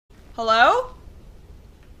Hello?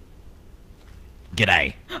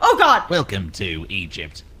 G'day. Oh god! Welcome to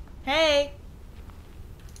Egypt. Hey.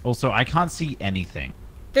 Also, I can't see anything.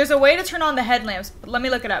 There's a way to turn on the headlamps, but let me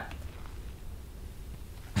look it up.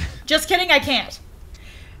 Just kidding, I can't.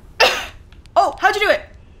 Oh, how'd you do it?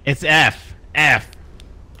 It's F. F.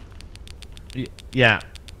 Yeah.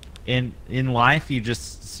 In life, you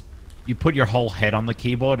put your whole head on the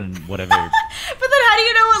keyboard and whatever. But then how do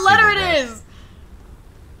you know what letter it is?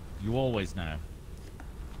 You always know.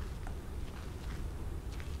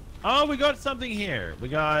 Oh, we got something here. We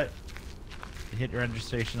got hit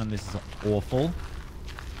registration on this is awful.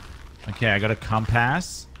 Okay, I got a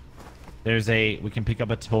compass. We can pick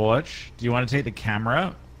up a torch. Do you want to take the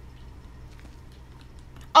camera?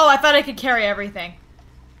 Oh, I thought I could carry everything.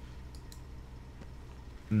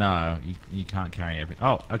 No, you can't carry everything.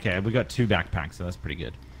 Oh, okay, we got 2 backpacks, so that's pretty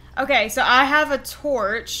good. Okay, so I have a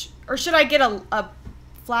torch. Or should I get a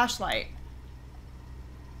flashlight?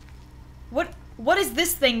 What is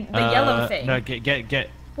this thing? The yellow thing? No, get.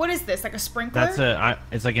 What is this? Like a sprinkler?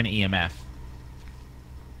 It's like an EMF.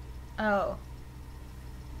 Oh.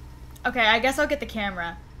 Okay, I guess I'll get the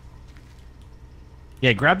camera.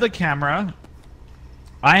 Yeah, grab the camera.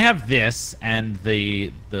 I have this and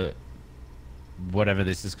the whatever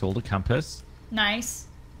this is called, a compass. Nice.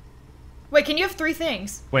 Wait, can you have 3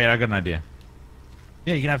 things? Wait, I got an idea.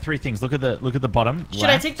 Yeah, you can have 3 things. Look at the bottom. Should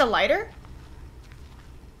I take the lighter?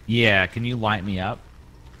 Yeah, can you light me up?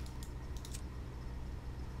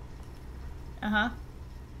 Uh-huh.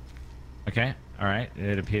 Okay, alright.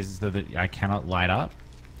 It appears as though that I cannot light up.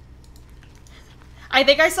 I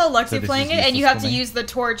think I saw Luxy So playing it, and you have to use the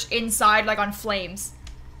torch inside, like on flames.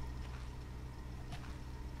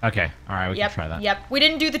 Okay, alright, we can try that. Yep, we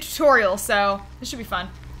didn't do the tutorial, so this should be fun.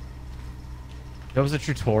 That was a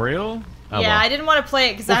tutorial? Oh, yeah, well. I didn't want to play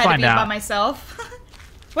it because I had to be by myself.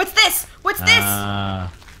 What's this? What's this?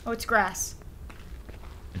 Oh, it's grass.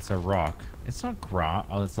 It's a rock. It's not grass.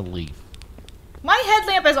 Oh, it's a leaf. My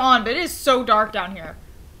headlamp is on, but it is so dark down here.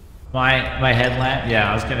 My headlamp? Yeah,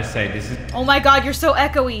 I was gonna say this is. Oh my god, you're so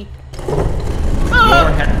echoey. Your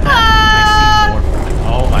headlamp. I see more.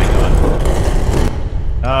 Oh my god.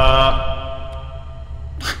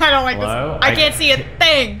 I don't like hello? this. I can't see a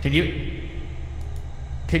thing. Can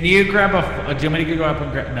you grab a? Do you want me to go up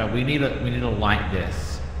and grab? No, we need to light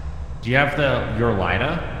this. Do you have your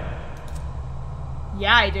lighter?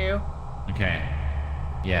 Yeah, I do. Okay.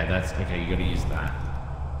 Yeah, that's okay. You gotta use that.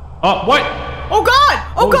 Oh, what? Oh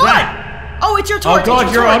god! Oh god! That? Oh, it's your torch. Oh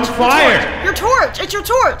god, you're on fire! Your torch! It's your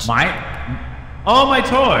torch! My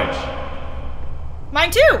torch!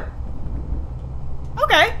 Mine too!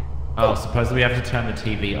 Okay. Oh, supposedly we have to turn the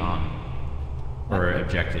TV on. For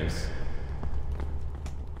objectives.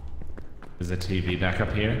 There's a TV back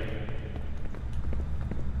up here.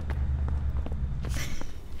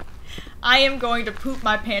 I am going to poop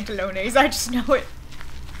my pantalones. I just know it.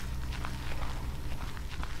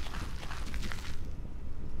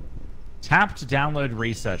 Tap to download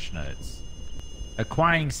research notes.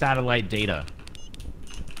 Acquiring satellite data.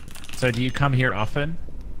 So do you come here often?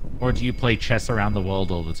 Or do you play chess around the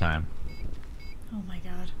world all the time? Oh my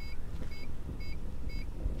god.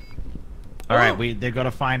 Alright, they've got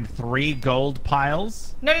to find 3 gold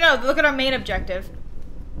piles. No. Look at our main objective.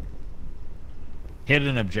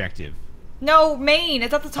 Hidden objective. No, main.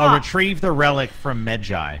 It's at the top. Oh, retrieve the relic from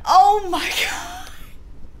Medjai. Oh my god.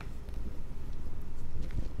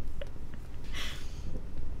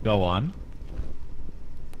 Go on.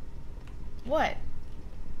 What?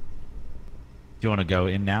 Do you want to go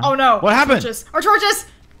in now? Oh no. What happened? Torches. Our torches!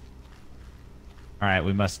 Alright,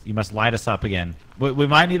 you must light us up again. We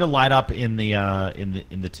might need to light up in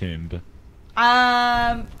the tomb.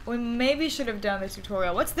 We maybe should have done the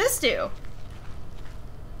tutorial. What's this do?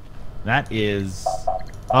 That is...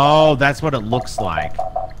 Oh, that's what it looks like.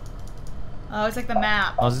 Oh, it's like the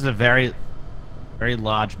map. Oh, this is a very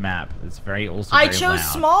large map. It's very I chose loud.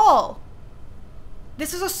 small.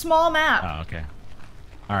 This is a small map. Oh, okay.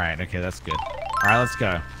 Alright, okay, that's good. Alright, let's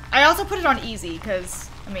go. I also put it on easy, because,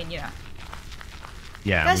 I mean, you know.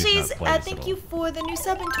 Yeah, Guys, thank you for the new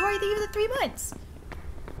sub, and Tori, thank you for the 3 months.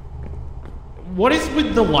 What is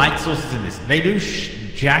with the light sources in this? They do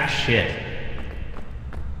jack shit.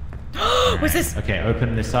 What's this? Okay,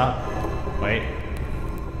 open this up. Wait.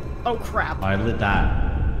 Oh, crap. I lit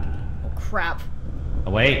that. Oh, crap.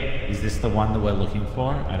 Oh, wait. Is this the one that we're looking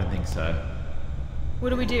for? I don't think so. What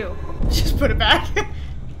do we do? Just put it back.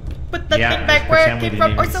 Put the thing back just where pretend it we came from,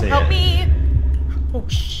 didn't or even so see help it. me. Oh,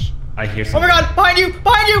 shh. I hear Oh something. my god, behind you!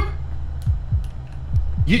 Behind you!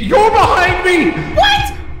 You're behind me!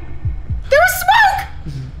 What? There was smoke!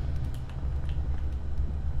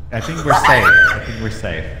 I think we're safe. I think we're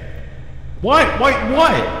safe. What? Wait,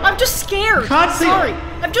 what? I'm just scared. Can't see. Sorry.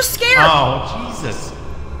 I'm just scared. Oh, Jesus.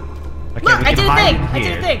 Okay, look, I did a thing. I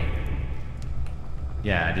did a thing.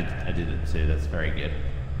 Yeah, I did it too. That's very good.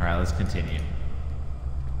 All right, let's continue.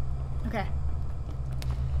 Okay.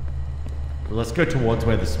 Well, let's go towards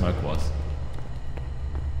where the smoke was.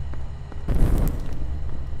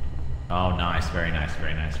 Oh, nice. Very nice.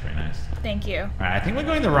 Very nice. Very nice. Thank you. All right, I think we're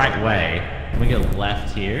going the right way. Can we get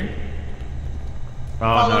left here? Oh,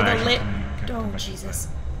 follow no, the lit. Come Oh, back Jesus.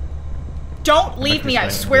 Don't leave me, I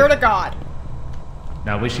swear to God.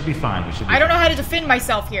 No, we should be fine. We should be I don't know how to defend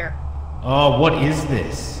myself here. Oh, what is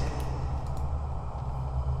this?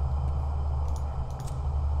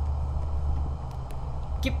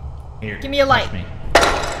 Give me a light. Me.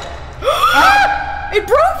 It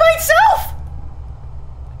broke by itself!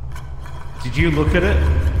 Did you look at it?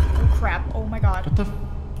 Oh, crap. Oh, my God. What the...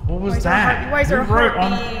 What was that? Why is there a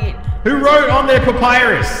heartbeat? Who wrote on their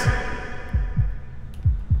papyrus?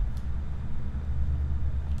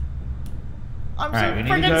 I'm so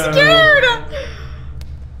freaking scared!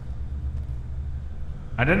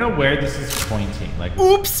 I don't know where this is pointing. Like,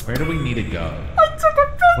 oops! Where do we need to go? I took a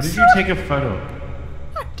picture! What did you take a photo of?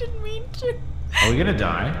 I didn't mean to. Are we gonna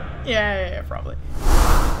die? Yeah, probably.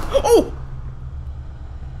 Oh!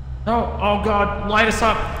 Oh God, light us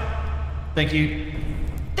up. Thank you.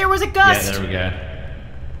 There was a gust. Yeah, there we go.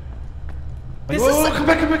 This whoa, is... come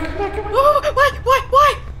back. Oh,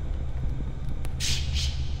 why?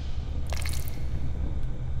 Shh.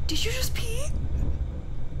 Did you just pee?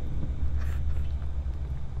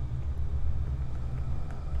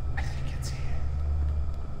 I think it's here.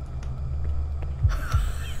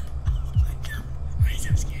 Oh my God, I'm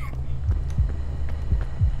so scared.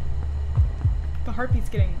 The heartbeat's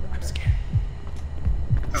getting louder. I'm scared.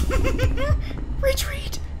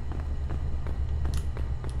 Retreat!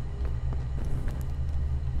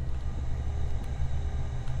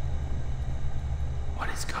 What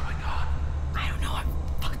is going on? I don't know, I'm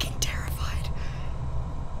fucking terrified.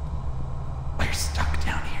 We're stuck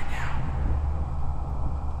down here now.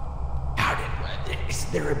 Is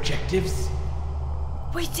there objectives?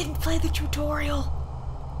 We didn't play the tutorial.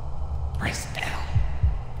 Press L.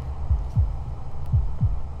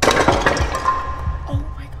 Oh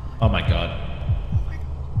my God. Oh my God. Oh my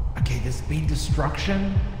God. Okay, there's been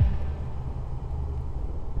destruction.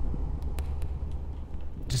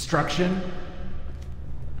 Destruction.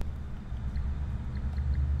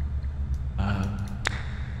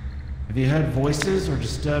 Have you heard voices or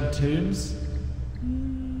disturbed tunes?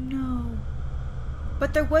 No.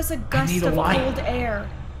 But there was a gust need a of light. cold air.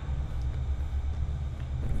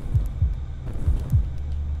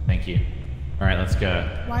 Thank you. All right, let's go.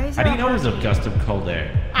 Why is How there do you know it was a gust of cold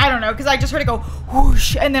air? I don't know, because I just heard it go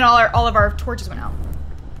whoosh, and then all of our torches went out.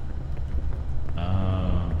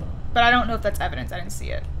 But I don't know if that's evidence. I didn't see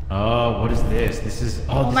it. Oh, what is this? This is...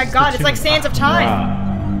 Oh this my is God, it's like Sands of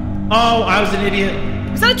Time. Oh, I was an idiot.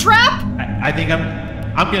 Was that a trap? I think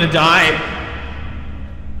I'm gonna die.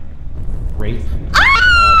 Wraith.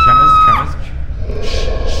 Tremors. Shh.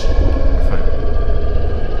 We're fine.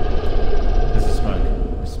 There's smoke.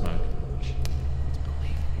 Shh. Just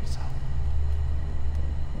believe in yourself.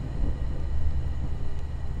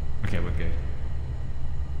 Okay, we're good.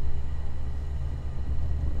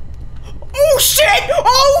 Oh shit!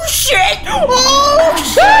 Oh shit! Oh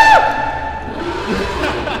shit!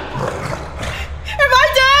 Am I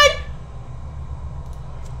dead?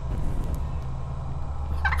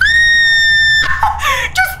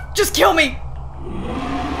 Just kill me!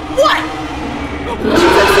 What?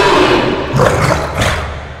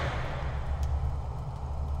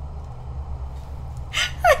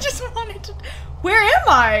 I just wanted to... Where am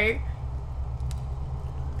I?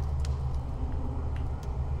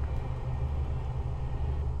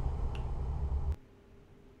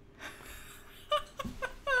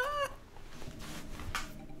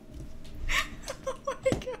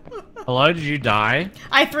 Hello, did you die?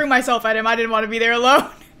 I threw myself at him. I didn't want to be there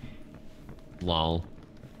alone. Lol.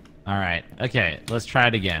 Alright, okay, let's try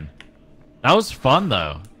it again. That was fun,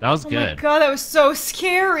 though. That was good. Oh my God, that was so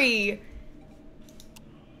scary.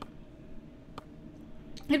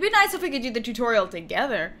 It'd be nice if we could do the tutorial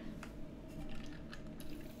together.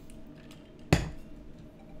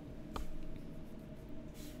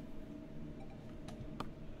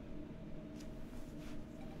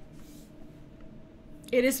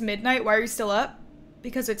 It is midnight. Why are you still up?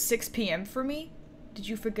 Because it's 6 p.m. for me? Did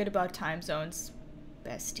you forget about time zones?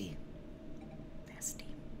 Bestie.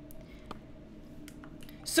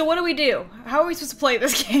 So what do we do? How are we supposed to play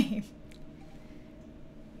this game?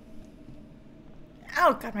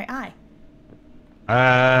 Oh, God, my eye.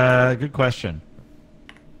 Good question.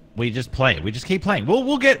 We just play. We just keep playing.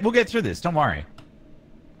 We'll get through this. Don't worry.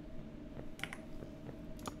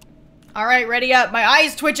 All right, ready up. My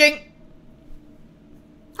eye's twitching.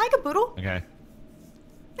 Hi, Caboodle. Okay.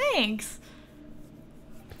 Thanks.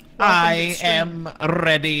 I am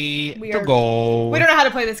ready to go. We don't know how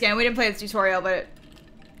to play this game. We didn't play this tutorial, but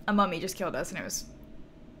a mummy just killed us, and it was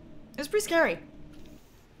pretty scary.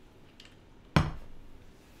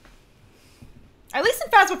 At least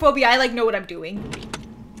in phasmophobia, I like know what I'm doing.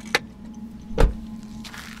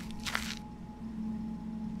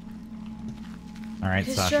 All right,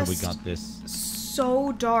 It's Sasha, we just got this.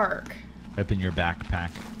 So dark. Open your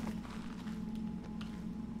backpack.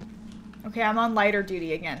 Okay, I'm on lighter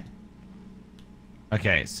duty again.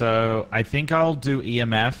 Okay, so I think I'll do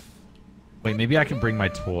EMF. Wait, maybe I can bring my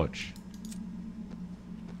torch.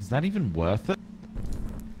 Is that even worth it?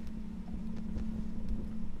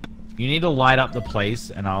 You need to light up the place,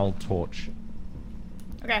 and I'll torch.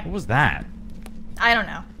 Okay. What was that? I don't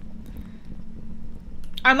know.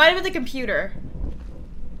 I might have been the computer.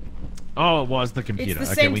 Oh, it was the computer. It's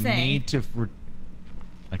the okay, same we thing. need to...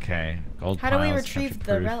 Okay, gold How do we piles, retrieve capture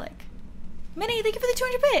the proof. relic? Minnie, thank you for the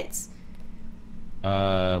 200 bits.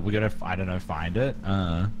 We gotta, I don't know, find it.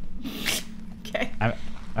 Okay.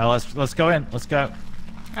 Let's go in. Let's go.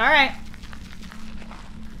 All right.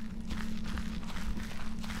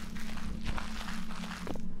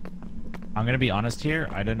 I'm gonna be honest here.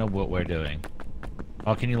 I don't know what we're doing.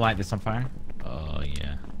 Oh, can you light this on fire? Oh,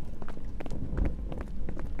 yeah.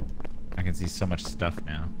 I can see so much stuff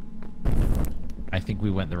now. I think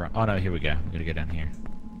we went the wrong... Oh, no, here we go. We're gonna go down here.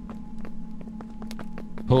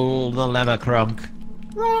 Pull the lever, Crunk.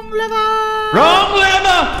 Wrong lever! Wrong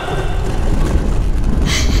lever!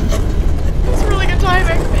 That's really good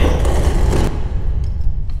timing.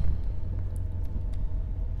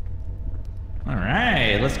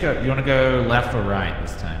 Alright, let's go. You wanna go left or right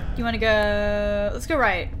this time? You want to go... Let's go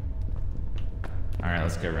right. Alright,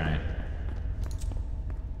 let's go right.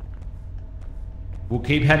 We'll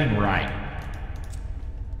keep heading right.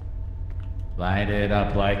 Light it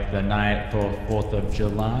up like the night for 4th of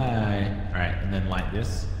July. Alright, and then light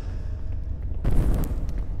this.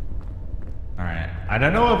 Alright. I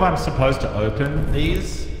don't know if I'm supposed to open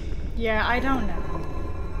these. Yeah, I don't know.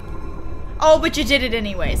 Oh, but you did it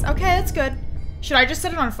anyways. Okay, that's good. Should I just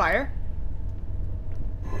set it on fire?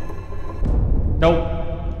 Nope.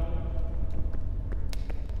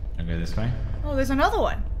 I'll go this way. Oh, there's another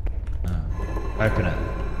one. Open it.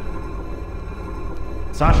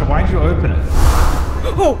 Sasha, why'd you open it?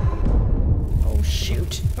 Oh! Oh,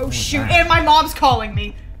 shoot. Oh, shoot. that? And my mom's calling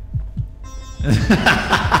me.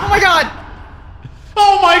 Oh, my God.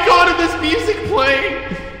 Oh my god, and this music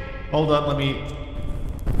playing! Hold on, let me...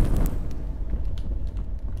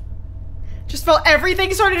 Just felt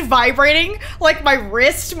everything started vibrating. Like my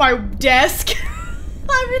wrist, my desk.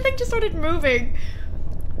 Everything just started moving.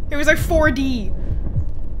 It was like 4D.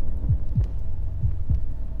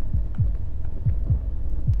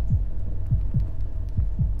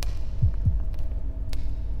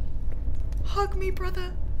 Hug me,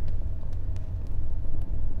 brother.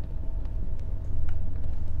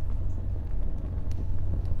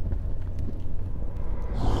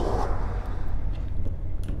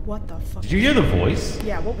 What the fuck? Did you hear the voice?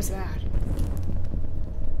 Yeah, what was that?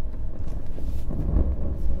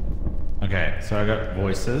 Okay, so I got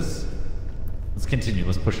voices. Let's continue,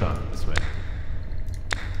 let's push on this way.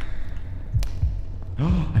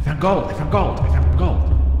 Oh, I found gold, I found gold, I found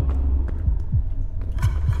gold.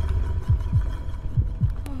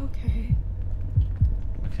 Okay.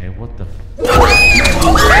 Okay, what the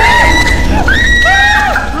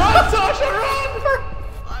Run, Sasha, run! For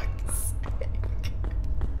fuck's sake.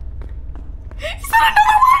 Is that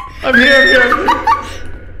another one? I'm here,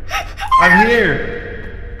 I'm here.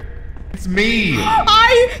 It's me.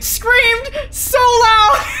 I screamed so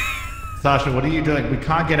loud. Sasha, what are you doing? We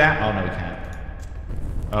can't get out. Oh, no, we can't.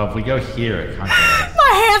 Oh, if we go here, it can't get out.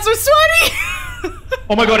 My hands are sweaty.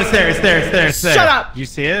 Oh my god, it's there, it's there, it's there, it's there. Shut up. Do you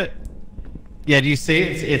see it? Yeah, do you see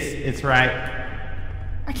it? It's right.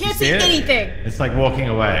 I can't See see it? anything. It's like walking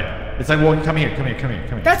away. It's like walking. Come here, come here, come here,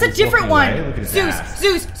 come here. That's a It's different walking one. away. Look at his Zeus, ass.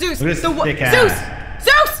 Zeus, Zeus. Look at his The one- thick Zeus, ass.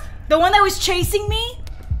 Zeus. The one that was chasing me.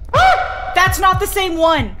 That's not the same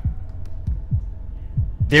one.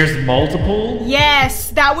 There's multiple?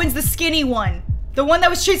 Yes, that one's the skinny one. The one that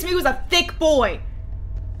was chasing me was a thick boy.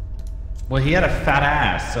 Well, he had a fat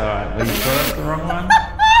ass, so were you sure that's the wrong one?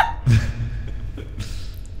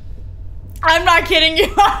 I'm not kidding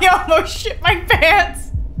you. I almost shit my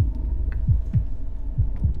pants.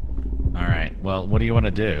 Alright, well, what do you want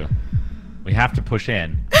to do? We have to push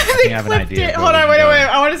in. They have an clipped idea it. of Hold where on, we wait, can wait.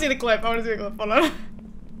 go. I want to see the clip. Hold on.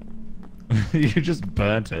 You just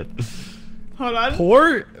burnt it. Hold on.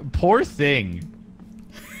 Poor thing.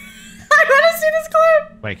 I want to see this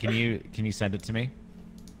clip. Wait, can you send it to me?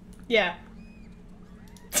 Yeah.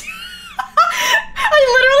 I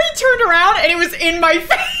literally turned around and it was in my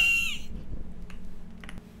face.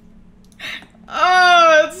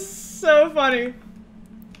 Oh, it's so funny.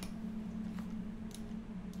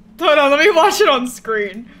 Hold on, let me watch it on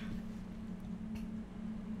screen.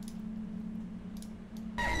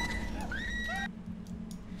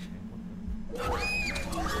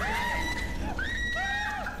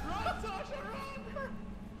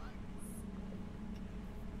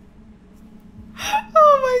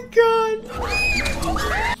 Oh my god.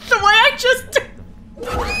 The way I just...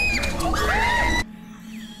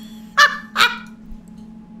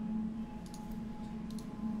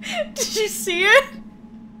 Did you see it?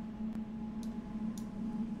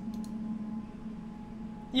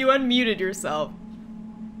 You unmuted yourself.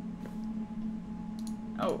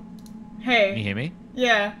 Oh. Hey. Can you hear me?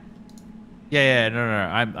 Yeah. Yeah,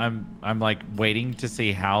 no. I'm like waiting to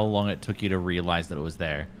see how long it took you to realize that it was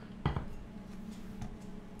there.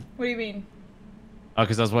 What do you mean? Oh,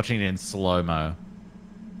 because I was watching it in slow-mo.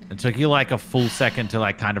 It took you like a full second to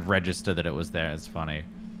like kind of register that it was there. It's funny.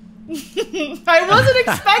 I wasn't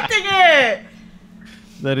expecting it!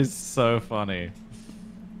 That is so funny.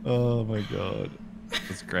 Oh my god.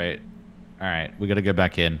 That's great. Alright, we gotta go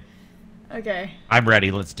back in. Okay. I'm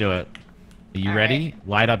ready, let's do it. Are you All ready? right.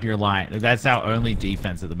 Light up your light. That's our only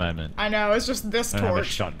defense at the moment. I know, it's just this I don't have a torch.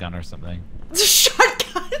 shotgun or something.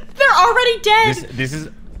 Shotgun? They're already dead!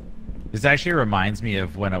 This actually reminds me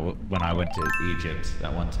of when I went to Egypt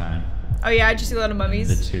that one time. Oh yeah, I just see a lot of mummies.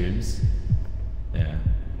 The tombs. Yeah.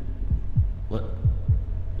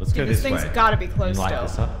 Let's go Dude, this this thing's way. gotta be Can close you light still.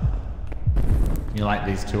 this up? Can you light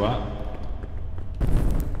these two up?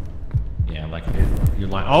 Yeah, like you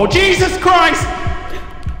light. Oh Jesus Christ!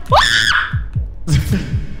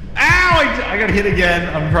 Ow! I got hit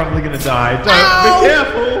again. I'm probably gonna die. Don't Ow! be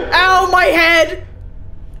careful. Ow, my head!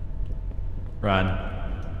 Run.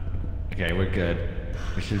 Okay, we're good.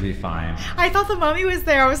 We should be fine. I thought the mummy was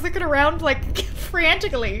there. I was looking around like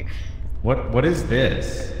frantically. What is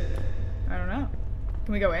this? I don't know.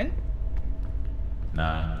 Can we go in?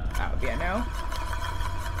 No. That would be a no.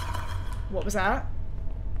 What was that?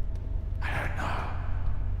 I don't know.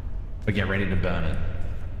 But get ready to burn it.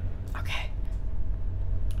 Okay.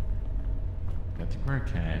 I think we're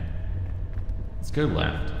okay. Let's go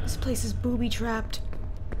left. This place is booby trapped.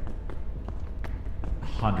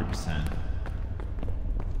 100%.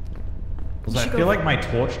 We I should feel go- like my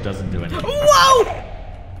torch doesn't do anything. Whoa!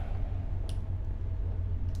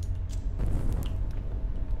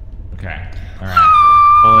 Okay. Alright.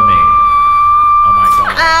 Follow me. Oh my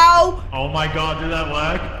god. Ow! Oh my god, did that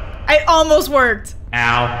work? It almost worked.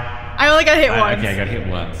 Ow. I only got hit once. Okay, I got hit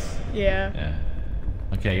once. Yeah. Yeah.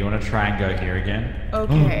 Okay, you want to try and go here again?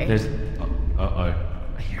 Okay. There's... Uh-oh.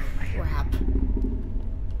 Here. Crap.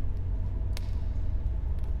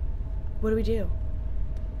 What do we do?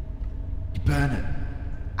 You burn it.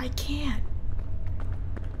 I can't.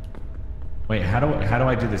 Wait, how do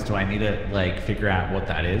I do this? Do I need to like figure out what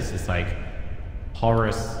that is? It's like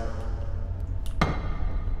Horus.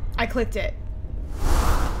 I clicked it.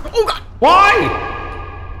 Oh god! Why?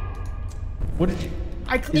 What did you?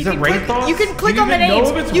 Is it Wraithos? You can click Do you on the even know names.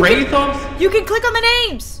 if it's You Wraithos? can, you can click on the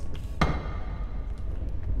names.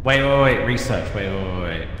 Wait. Research.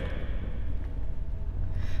 Wait.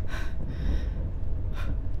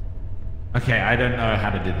 Okay, I don't know how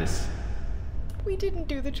to do this. We didn't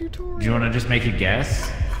do the tutorial. Do you want to just make a guess?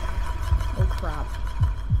 Oh crap.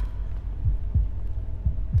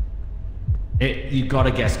 You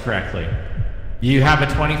gotta guess correctly. You have a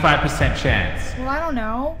 25% chance. Well, I don't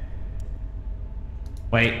know.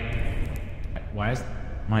 Wait. Why is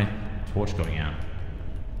my torch going out?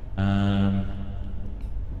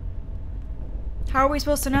 How are we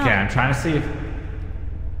supposed to know? Okay, I'm trying to see if...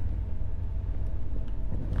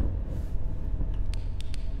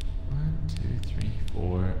 One, two, three,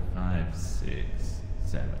 4, 5, 6,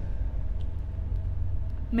 7.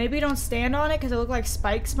 Maybe don't stand on it because it looked like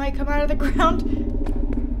spikes might come out of the ground.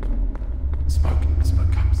 Smoke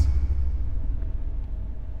comes.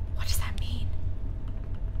 What does that mean?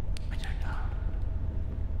 I don't know.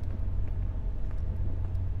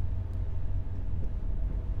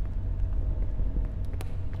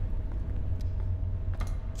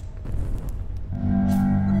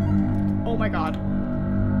 Oh my god.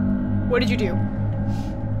 What did you do?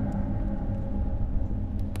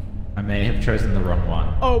 I may have chosen the wrong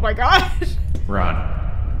one. Oh my god. Run.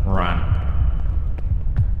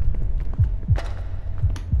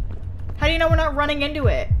 How do you know we're not running into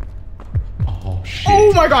it? Oh, shit.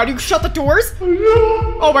 Oh my god, you shut the doors?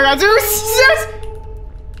 Oh my god, Zeus!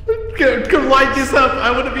 Could light this up.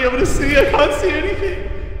 I want to be able to see. I can't see anything.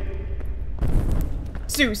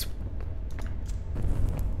 Zeus.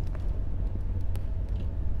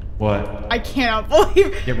 What? I cannot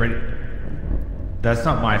believe. Get ready. That's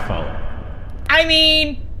not my fault. I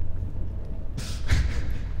mean,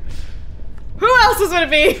 who else is gonna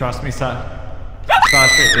be? Trust me, son.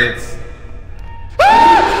 Sasha, it's.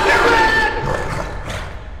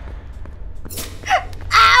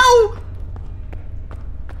 Ow!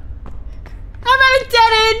 I'm at a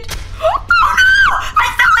dead end. Oh no! I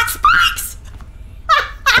fell in spikes.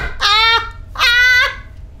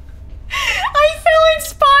 I fell in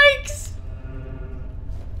spikes.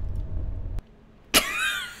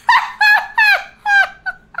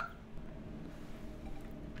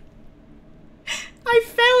 I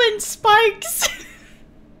fell in spikes.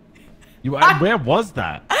 Where was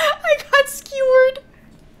that? I got skewered.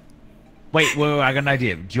 Wait, I got an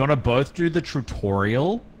idea. Do you want to both do the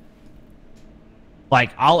tutorial?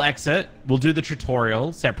 Like, I'll exit. We'll do the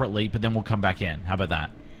tutorial separately, but then we'll come back in. How about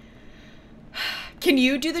that? Can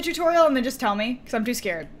you do the tutorial and then just tell me? Because I'm too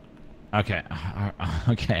scared. Okay.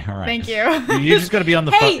 Okay, all right. Thank you. You just got to be on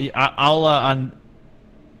the Hey! phone.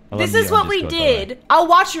 I'll This is what we did. I'll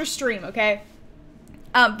watch your stream, okay?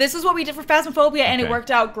 This is what we did for Phasmophobia, and it Okay.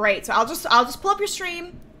 worked out great. So I'll just pull up your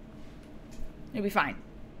stream. It'll be fine.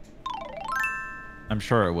 I'm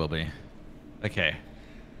sure it will be. Okay.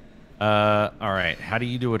 All right. How do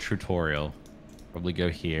you do a tutorial? Probably go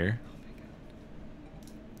here.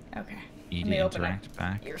 Okay. E Let to me open up interact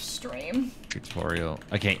back. your stream. Tutorial.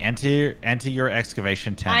 Okay. Enter your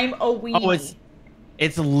excavation tent. I'm a weenie. Oh,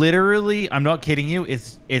 it's literally. I'm not kidding you.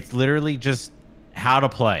 It's literally just how to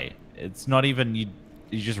play. It's not even you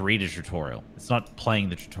just read a tutorial. It's not playing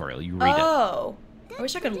the tutorial. You read it. Oh. I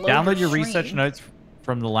wish I could load Download your stream. research notes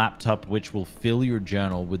from the laptop, which will fill your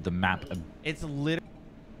journal with the map. It's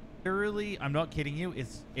literally. I'm not kidding you.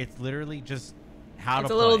 It's literally just how to It's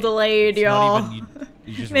play. a little delayed, It's not y'all. even-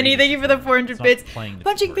 you just Minnie, read thank you for the 400 It's not bits. playing the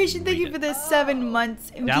Punching tutorial. Patient, You thank you read for it. the 7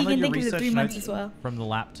 months. And Download Keegan, your thank you for the research 3 months notes as well. from the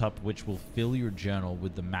laptop, which will fill your journal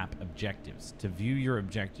with the map objectives. To view your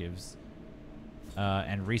objectives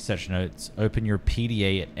and research notes, open your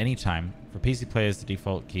PDA at any time. For PC players, the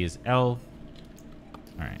default key is L.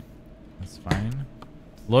 All right, that's fine.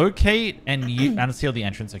 Locate and unseal the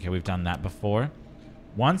entrance. Okay, we've done that before.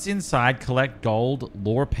 Once inside, collect gold,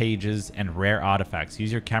 lore pages, and rare artifacts.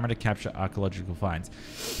 Use your camera to capture archaeological finds.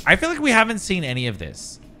 I feel like we haven't seen any of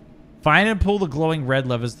this. Find and pull the glowing red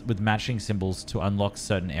levers with matching symbols to unlock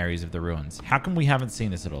certain areas of the ruins. How come we haven't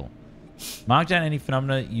seen this at all? Mark down any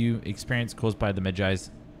phenomena you experience caused by the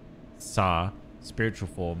Magi's spiritual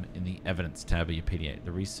form in the evidence tab of your PDA.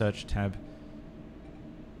 The research tab.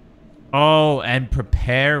 Oh, and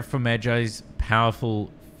prepare for Magi's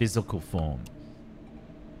powerful physical form.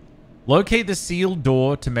 Locate the sealed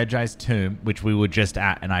door to Magi's tomb, which we were just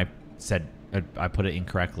at, and I said I put it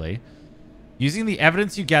incorrectly. Using the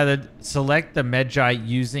evidence you gathered, select the Magi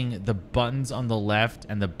using the buttons on the left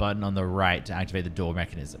and the button on the right to activate the door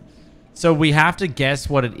mechanism. So we have to guess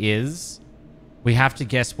what it is. We have to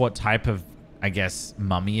guess what type of, I guess,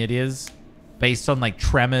 mummy it is, based on like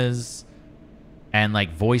tremors and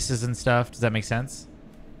like voices and stuff. Does that make sense?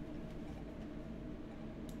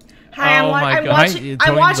 Hi, Oh my I'm God. watching. Hi,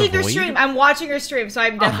 I'm watching the your void? stream. I'm watching your stream, so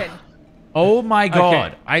I'm deafened. Oh my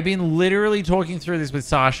God. I've been literally talking through this with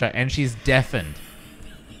Sasha and she's deafened.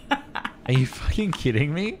 Are you fucking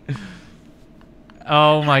kidding me?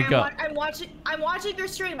 Oh my God. I'm watching your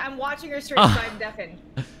stream. I'm watching your stream, so I'm deafened.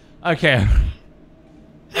 Okay.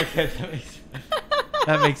 Okay,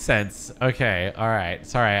 that makes sense. Okay, all right.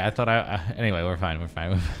 Sorry, I thought anyway, we're fine. We're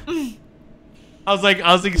fine. I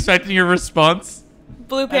was expecting your response.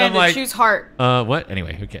 Blue panda, like, choose heart. What?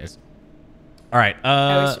 Anyway, who cares? All right.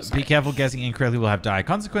 was Be careful. Guessing incorrectly will have dire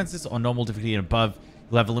consequences. On normal difficulty and above,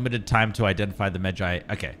 you'll have a limited time to identify the Magi.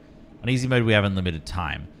 Okay. On easy mode, we have unlimited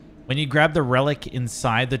time. When you grab the relic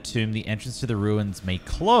inside the tomb, the entrance to the ruins may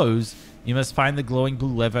close. You must find the glowing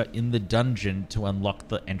blue lever in the dungeon to unlock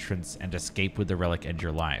the entrance and escape with the relic and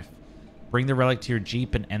your life. Bring the relic to your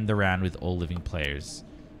jeep and end the round with all living players.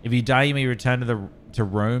 If you die, you may return to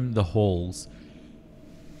roam the halls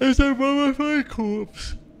as a mummified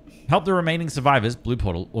corpse. Help the remaining survivors, blue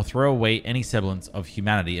portal, or throw away any semblance of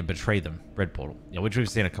humanity and betray them, red portal. Yeah, which we've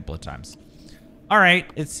seen a couple of times. All right,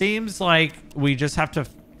 it seems like we just have to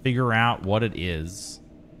figure out what it is.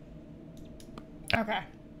 Okay.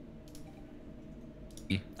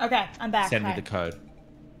 Okay, I'm back. Send me Hi. the code.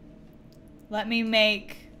 Let me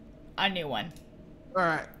make a new one. All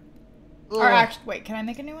right. Or actually, wait, can I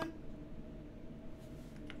make a new one?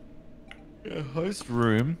 Yeah, host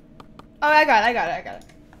room. Oh, I got it.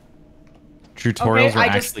 Tutorials Okay, are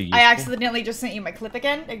actually useful. I accidentally just sent you my clip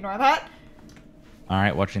again. Ignore that. All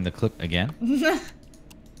right, watching the clip again. I'm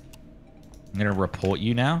gonna report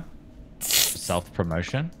you now.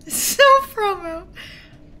 Self-promotion. Self-promo.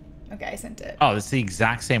 Okay, I sent it. Oh, it's the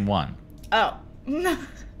exact same one. Oh.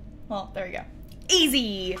 Well, there we go.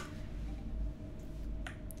 Easy.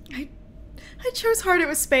 I chose hard. It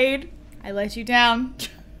was Spade. I let you down. Did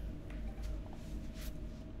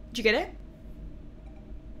you get it?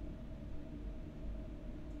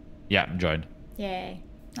 Yeah, I'm joined. Yay.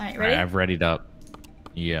 All right, ready? All right, I've readied up.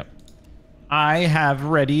 Yep. I have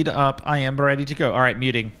readied up. I am ready to go. All right,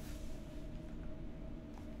 muting.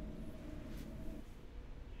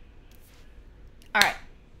 All right.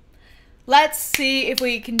 Let's see if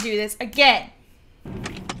we can do this again.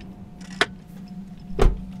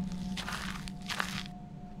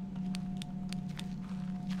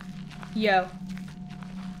 Yo.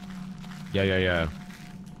 Yo.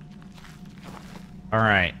 All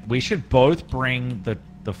right, we should both bring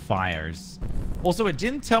the fires. Also, it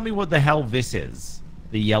didn't tell me what the hell this is.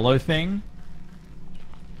 The yellow thing.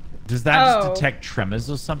 Does that just detect tremors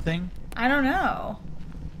or something? I don't know.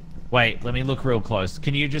 Wait, let me look real close.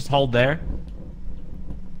 Can you just hold there?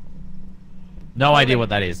 No idea what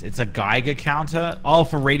that is. It's a Geiger counter? Oh,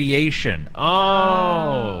 for radiation.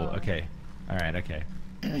 Oh, okay. All right, okay.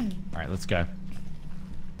 All right, let's go.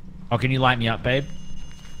 Oh, can you light me up, babe?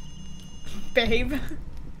 Babe.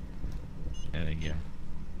 There you go.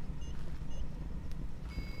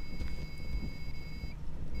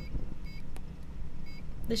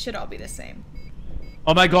 This should all be the same.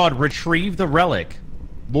 Oh my god, retrieve the relic.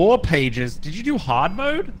 Lore pages. Did you do hard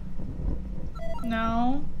mode?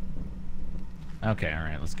 No. Okay,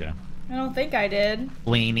 alright, let's go. I don't think I did.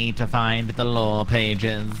 We need to find the lore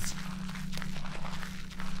pages.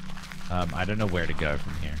 I don't know where to go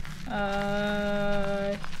from here.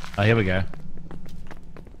 Oh, here we go.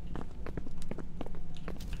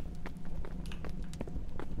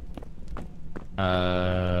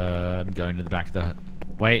 I'm going to the back of the...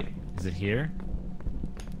 Wait, is it here?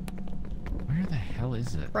 Where the hell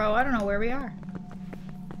is it? Bro, I don't know where we are.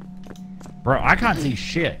 Bro, I can't see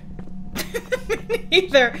shit.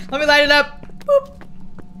 Either. Let me light it up. Boop.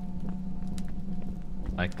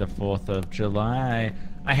 Like the 4th of July.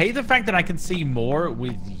 I hate the fact that I can see more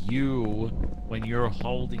with you when you're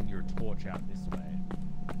holding your torch out this way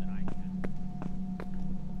than I can.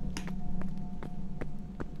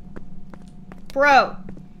 Bro.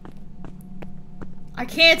 I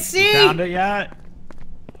can't see. You found it yet?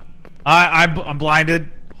 I'm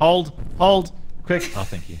blinded. Hold. Quick. Oh,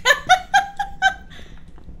 thank you.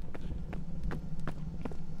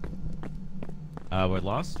 We're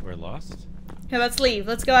lost. Okay, let's leave.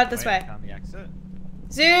 Let's go out this way. Found the exit.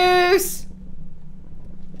 Zeus!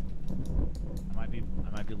 I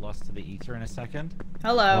might be lost to the ether in a second.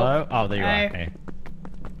 Hello. Oh, there you Hi. are. Okay.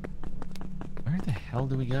 Where the hell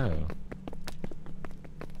do we go?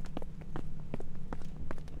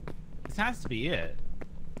 This has to be it.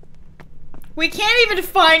 We can't even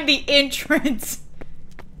find the entrance.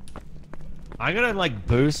 I gotta like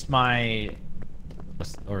boost my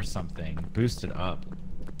or something. Boost it up.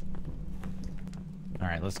 All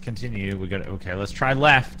right, let's continue. We got okay. Let's try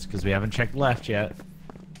left because we haven't checked left yet.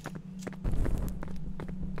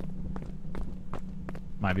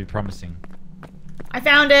 Might be promising. I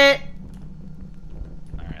found it.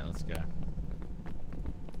 All right, let's go.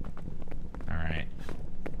 All right.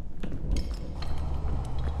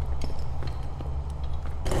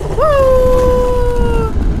 Woo!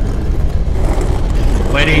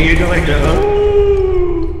 What are you doing?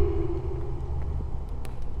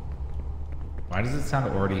 Why does it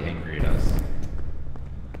sound already angry at us?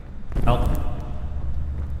 Help.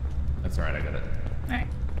 That's alright, I got it. Alright.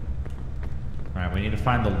 Alright, we need to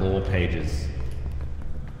find the lore pages.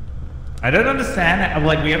 I don't understand,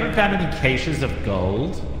 like, we haven't found any caches of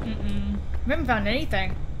gold. Mm-mm. We haven't found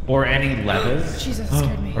anything. Or any levers. Jesus, that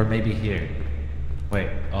scared me. Or maybe here. Wait,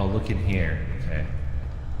 oh, look in here. Okay.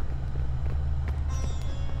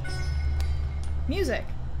 Music.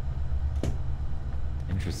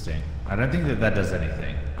 Interesting. I don't think that does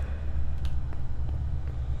anything.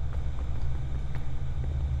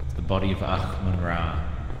 It's the body of Ahmun Ra.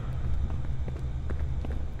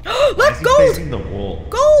 Look, Is he gold! facing the wall?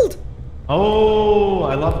 Gold! Oh,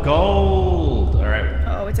 I love gold. All right.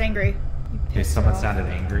 Oh, it's angry. Okay, someone sounded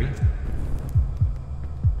angry.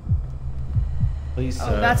 Please, Oh,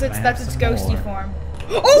 sir, that's can I have its some ghosty more? form.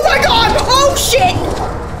 Oh my god! Oh shit!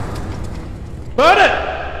 Burn it!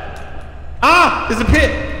 Ah! There's a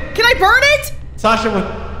pit! Can I burn it? Sasha,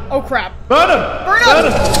 Oh crap. burn him! Burn Burn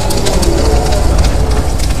him! him!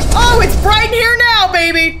 Oh, it's bright in here now,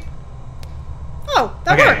 baby! Oh,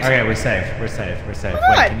 that Okay, worked. okay, we're safe. We're safe. We're safe. Oh,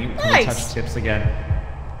 Wait, good. can you Nice. touch tips again?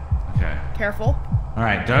 Okay. Careful. All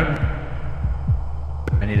right, don't.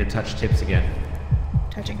 I need to touch tips again.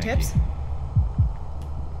 Touching Thank tips? you.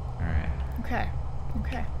 All right. Okay.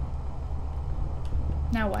 Okay.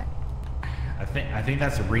 Now what? I think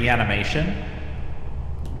that's reanimation.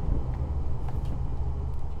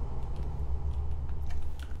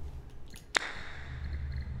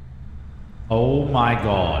 Oh my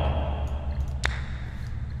god.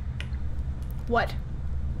 What?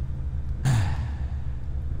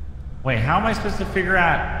 Wait, how am I supposed to figure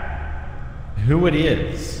out who it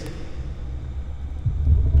is?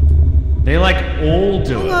 They like all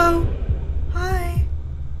do it. Hello. Hi.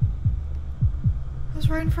 It was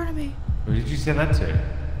right in front of me. Who did you say that to?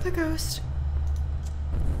 The ghost.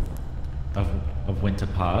 Of Winter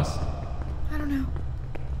Past? I don't know.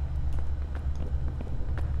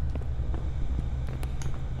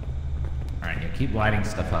 Alright, yeah, keep lighting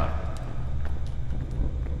stuff up.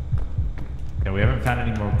 Okay, we haven't found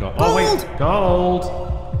any more gold. Oh wait, gold!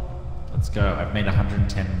 Let's go. I've made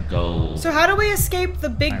 110 gold. So how do we escape the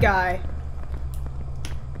big guy?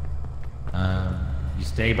 You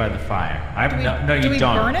stay by the fire. No, do you we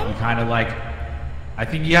don't. burn him? You kind of like. I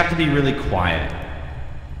think you have to be really quiet.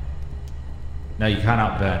 No, you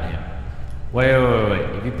cannot burn him. Wait.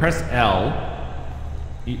 If you press L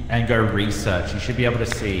and go research, you should be able to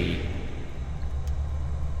see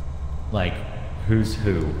like who's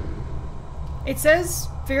who. It says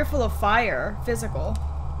fearful of fire, physical.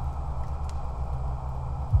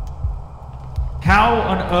 How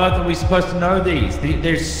on earth are we supposed to know these?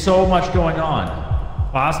 There's so much going on.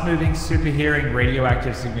 Fast moving, super hearing,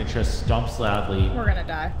 radioactive signature, stomps loudly. We're gonna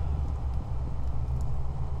die.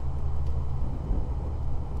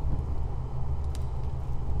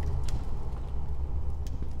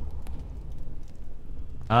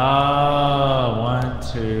 Oh, 1,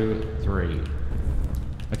 2, 3.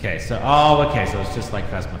 Okay, so it's just like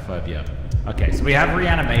phasmophobia. Okay, so we have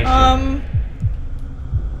reanimation.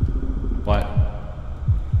 What?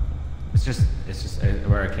 It's just,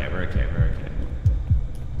 we're okay. Okay.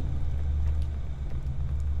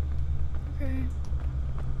 I'm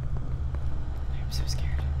so scared.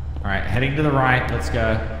 Alright, heading to the right, let's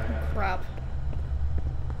go. Oh, crap.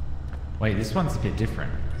 Wait, this one's a bit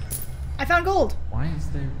different. I found gold. Why is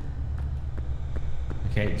there...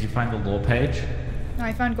 Okay, did you find the lore page? No,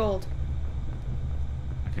 I found gold.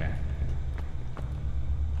 Okay.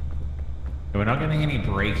 We're not getting any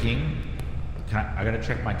breaking. I gotta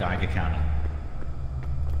check my Geiger counter.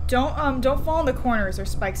 Don't fall in the corners. There's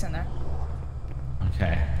spikes in there.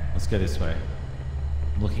 Okay, let's go this way.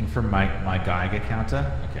 I'm looking for my Geiger counter.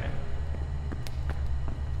 Okay.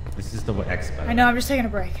 This is the expert. I know. I'm just taking a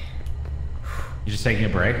break. You're just taking a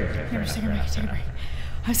break? Okay, fair I'm enough, just fair enough, taking a break.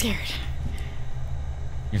 I'm scared.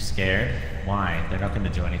 You're scared? Why? They're not gonna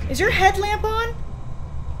do anything. Is your headlamp on?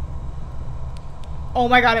 Oh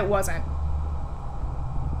my god, it wasn't.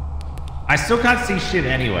 I still can't see shit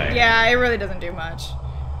anyway. Yeah, it really doesn't do much.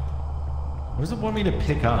 What does it want me to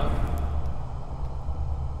pick up?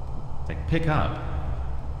 It's like, pick up.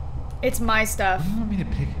 It's my stuff. What do you want me to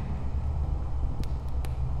pick?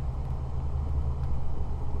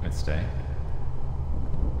 Let's stay.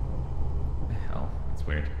 What the hell? That's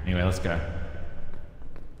weird. Anyway, let's go.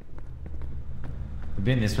 We've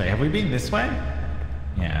been this way. Have we been this way?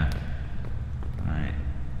 Yeah. Alright.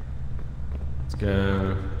 Let's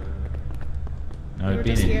go. No, we've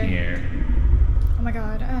been in here. Oh my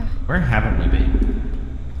god. Where haven't we been?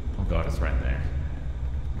 Oh god, it's right there.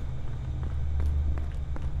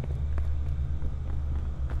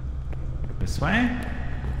 This way?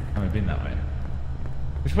 Haven't we been that way?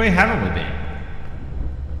 Which way haven't we been?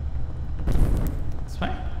 This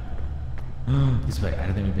way? This way. I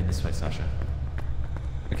don't think we've been this way, Sasha.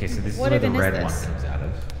 Okay, so this is where the red one comes out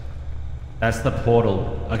of. That's the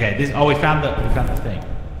portal. Okay, this. Oh, we found the thing.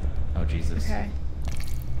 Oh Jesus. Okay.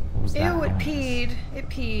 What was that? Ew, it noise? peed. It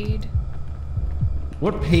peed.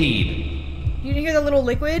 What peed? You didn't hear the little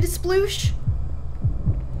liquid sploosh?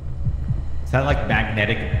 Is that like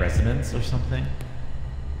magnetic resonance or something?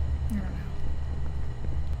 I don't know.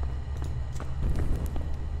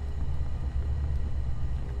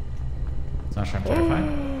 Sasha, I'm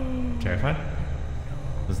terrified. Terrified?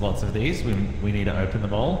 There's lots of these. We need to open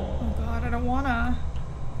them all. Oh god, I don't wanna.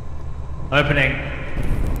 Opening.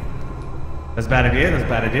 That's a bad idea. That's a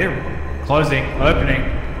bad idea. Closing. Opening.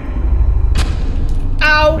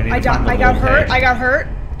 Ow! We need I to find the got hurt. page. I got hurt.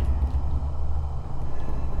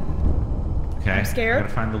 Okay. I'm scared. I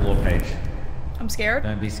gotta find the lore page. I'm scared.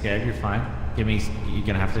 Don't be scared. You're fine. Give me. You're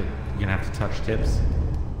gonna have to touch tips.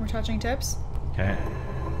 We're touching tips. Okay.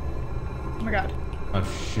 Oh my god. Oh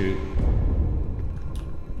shoot.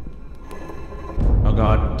 Oh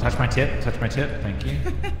god. Touch my tip. Touch my tip. Thank you.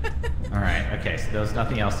 All right. Okay. So there was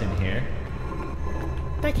nothing else in here.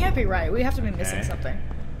 That can't be right. We have to be missing something.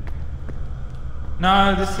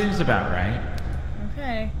 No, this seems about right.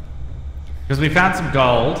 Okay. Because we found some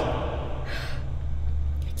gold.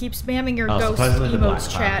 Keep spamming your Oh, ghost supposedly the black emotes,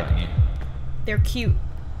 cloud, chat. don't you? They're cute.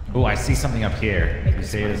 Oh, I see something up here. Make You this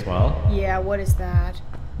see it fun. as well? Yeah, what is that?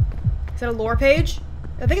 Is that a lore page?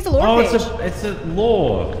 I think it's a lore page. It's a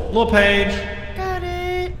lore page. Got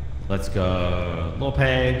it. Let's go. Lore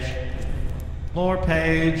page. Lore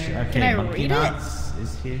page. Okay, Can I Monkey read Nuts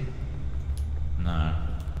is here. No.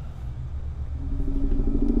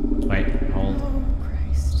 Wait, hold. Oh,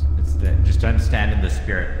 Christ. It's there. Just don't stand in the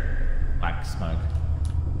spirit like smoke.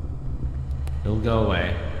 It'll go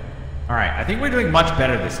away. Alright, I think we're doing much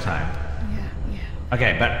better this time. Yeah.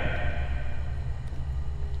 Okay, but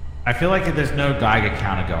I feel like there's no Geiger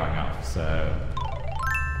counter going off, so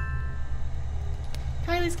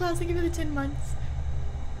Kylie's class, thank you for the 10 months.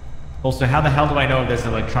 also, how the hell do I know if there's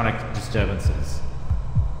electronic disturbances?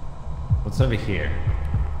 What's over here?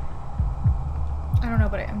 I don't know,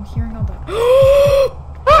 but I'm hearing all that.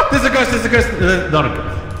 Ah, there's a ghost, there's a ghost. Not a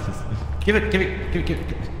ghost. Give it.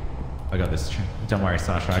 I got this. Don't worry,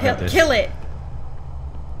 Sasha, I got this. Kill it.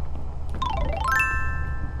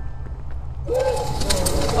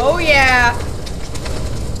 Oh yeah.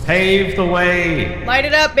 Pave the way. Light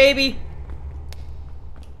it up, baby.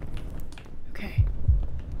 Okay.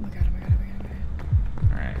 Oh my god, oh my god, oh my god, oh my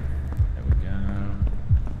god. Alright. There we go.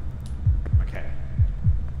 Okay.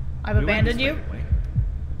 I've We went abandoned this way, you. didn't we?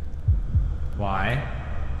 Why?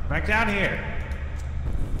 Back down here.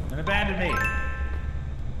 And abandon me.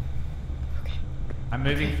 Okay. I'm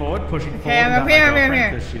moving forward, pushing forward. I'm without my here, I'm girlfriend here.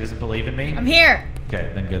 Because she doesn't believe in me. I'm here.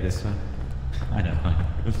 Okay, then go this way. I know.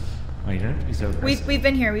 Oh, you don't have to be so aggressive. We've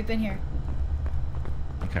been here. We've been here.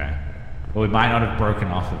 Okay. Well, we might not have broken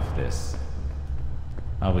off of this.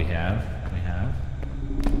 Oh, we have. We have.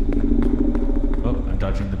 Oh, I'm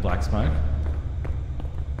dodging the black smoke.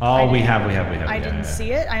 Oh, we have. I didn't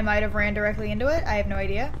see it. I might have ran directly into it. I have no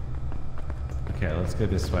idea. Okay, let's go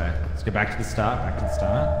this way. Let's go back to the start. Back to the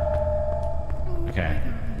start. Okay.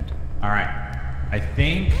 All right. I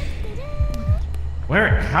think.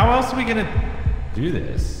 How else are we gonna do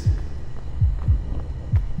this?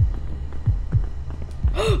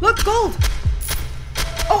 Look, gold!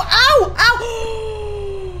 Oh, ow! Ow!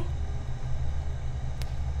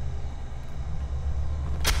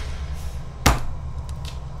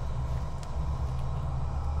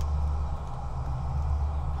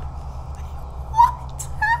 What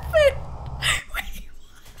happened? Wait,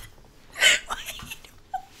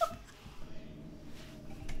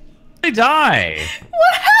 I die.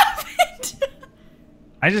 what happened?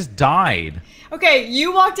 I just died. Okay,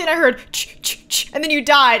 you walked in, I heard and then you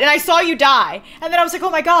died, and I saw you die, and then I was like, oh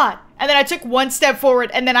my god, and then I took one step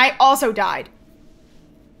forward, and then I also died.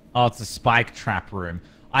 Oh, it's a spike trap room.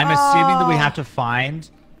 I'm assuming that we have to find,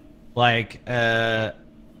 like, a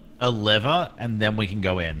lever, and then we can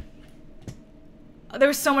go in. There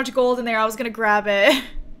was so much gold in there, I was gonna grab it.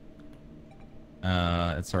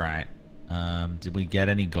 It's alright. Did we get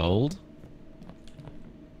any gold?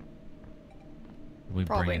 Did we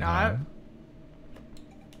Probably bring it not. home?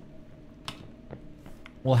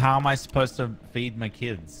 Well, how am I supposed to feed my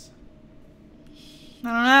kids? I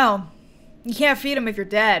don't know. You can't feed them if you're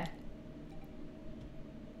dead.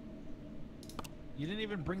 You didn't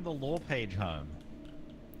even bring the lore page home.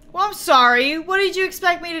 Well, I'm sorry. What did you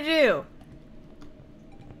expect me to do?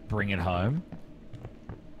 Bring it home?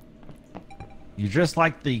 You're just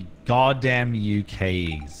like the goddamn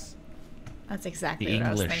UKs. That's exactly The what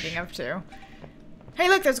I was English. thinking of too. Hey,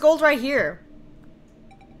 look, there's gold right here.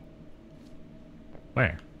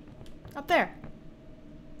 Where? Up there.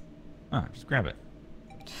 Oh, just grab it.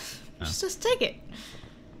 Just take it.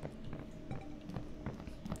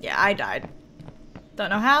 Yeah, I died. Don't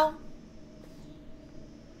know how. All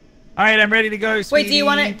right, I'm ready to go. Wait, Sweetie. do you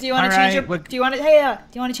want to change your? Do you want to? Hey,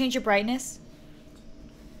 do you want to change your brightness?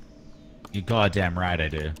 You're goddamn right, I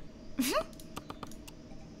do.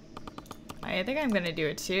 I think I'm gonna do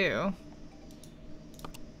it too.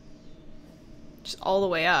 Just all the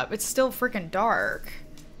way up. It's still freaking dark.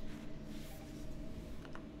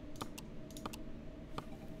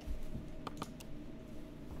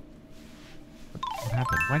 What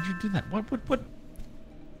happened? Why'd you do that? What?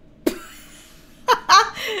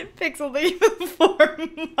 Pixel, thank you for 4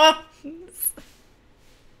 months.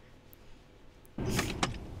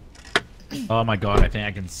 Oh my god, I think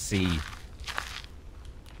I can see.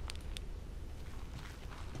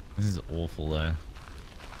 This is awful though.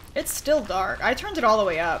 It's still dark. I turned it all the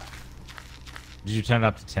way up. Did you turn it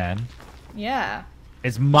up to 10? Yeah.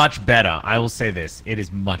 It's much better. I will say this. It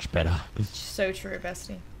is much better. So true,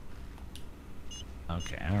 bestie.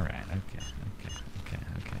 Okay, alright. Okay.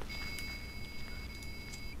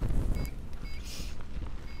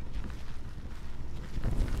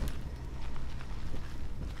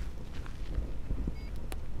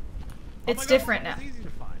 It's different now. Easy to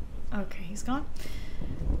find. Okay, he's gone.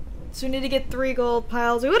 So we need to get 3 gold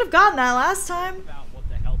piles. We would have gotten that last time. About what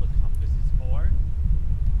the hell the compass is for.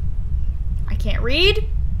 I can't read.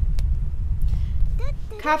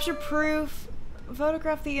 Capture proof.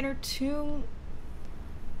 Photograph the inner tomb.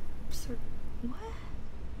 What?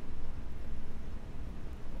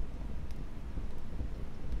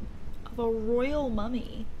 Of a royal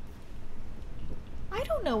mummy. I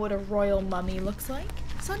don't know what a royal mummy looks like.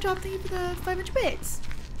 Sunjob, thank you for the 500 bits.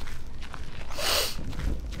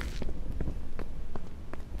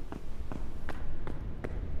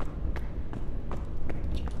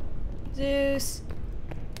 Zeus.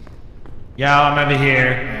 Yo, I'm over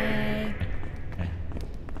here. Hey.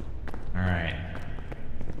 Alright.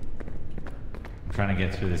 I'm trying to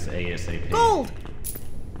get through this ASAP. Gold!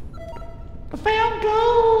 I found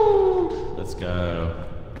gold! Let's go.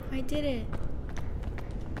 I did it.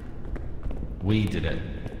 We did it.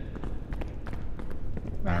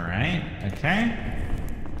 Alright, okay.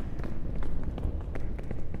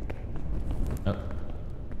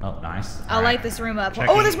 Oh, nice. I'll light this room up. Checking.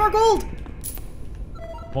 Oh, there's more gold!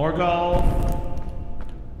 More gold.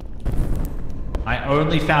 I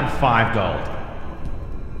only found 5 gold.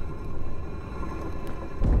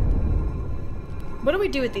 What do we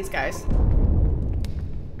do with these guys?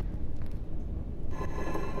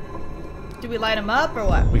 Do we light them up or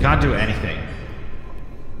what? We can't do anything.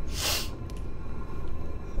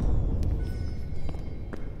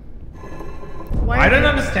 I don't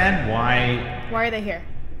understand why... Why are they here?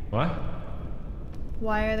 What?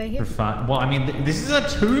 Why are they here? For fun. Well, I mean, this is a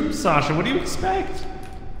tomb, Sasha. What do you expect?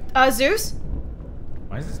 Zeus?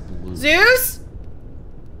 Why is this blue? Zeus?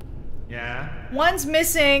 Yeah? One's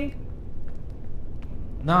missing.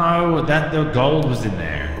 No, the gold was in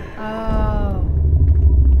there. Oh.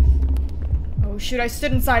 Oh shoot, I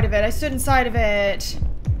stood inside of it.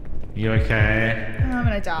 You okay? I'm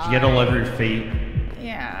gonna die. Did you get all over your feet?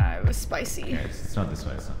 Yeah, it was spicy. Okay, it's not this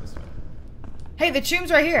way, Hey, the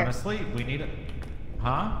tomb's right here. Honestly, we need it.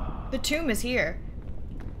 Huh? The tomb is here.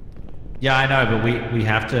 Yeah, I know, but we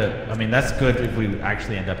have to... I mean, that's good if we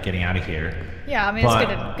actually end up getting out of here. Yeah, I mean,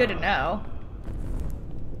 it's good to know.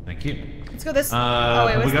 Thank you. Let's go this... oh,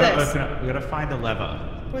 wait, what's this? We gotta find a lever.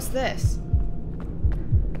 What's this?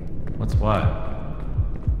 What's what?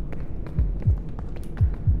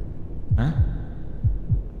 Huh?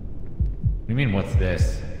 What do you mean, what's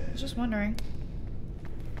this? I was just wondering.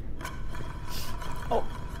 Oh.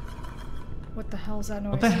 What the hell is that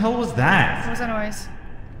noise? What the hell was that? What was that noise?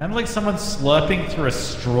 Sounded like someone slurping through a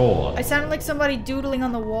straw. It sounded like somebody doodling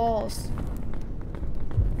on the walls.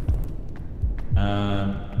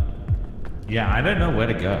 Yeah, I don't know where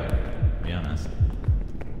to go, to be honest.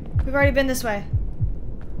 We've already been this way.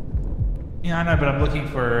 Yeah, I know, but I'm looking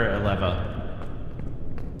for a lever.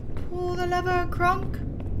 Pull the lever, Kronk.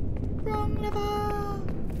 Wrong lever.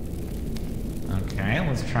 Okay,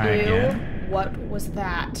 let's try again. What was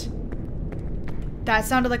that? That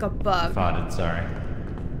sounded like a bug. Farted, sorry.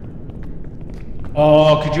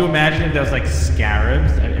 Oh, could you imagine if there was like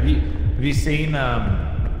scarabs? Have you seen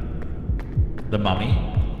the Mummy?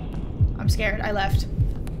 I'm scared. I left.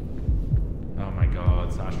 Oh my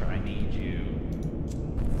god, Sasha, I need you.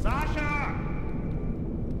 Sasha!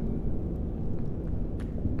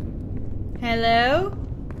 Hello?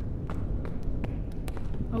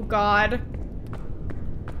 Oh god.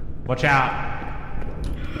 Watch out.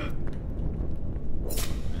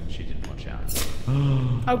 She didn't watch out.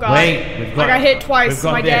 Oh god. Wait, I got hit twice. We've got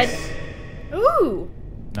Am I this. dead? Ooh.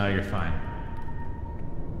 No, you're fine.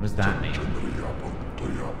 What does that mean?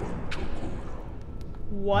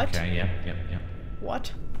 What? Okay, yep.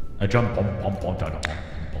 What? A jump. Is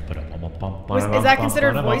that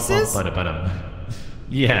considered voices?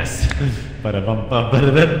 Yes.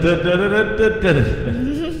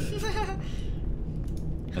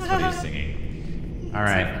 That's what he's singing.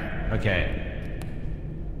 Alright, okay.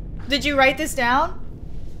 Did you write this down?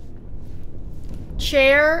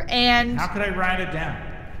 Chair and... How could I write it down?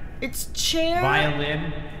 It's chair...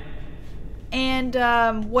 Violin. And,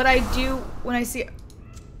 what I do when I see...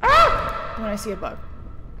 Ah! When I see a bug.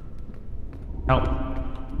 Help.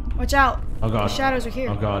 Watch out. Oh god. The shadows are here.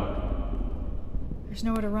 Oh god. There's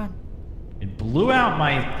nowhere to run. It blew out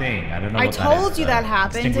my thing. I don't know I what that is. told you that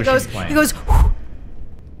happened. It Extinguishing goes, flame.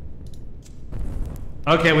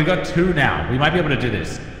 Okay, we got 2 now. We might be able to do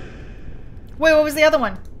this. Wait, what was the other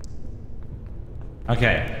one?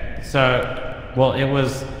 Okay, so, well, it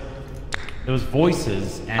was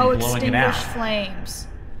voices and blowing it out. Extinguished flames.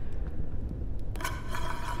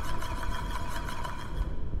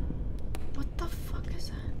 What the fuck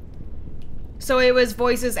is that? So it was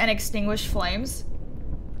voices and extinguished flames?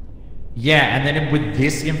 Yeah, and then with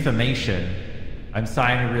this information, I'm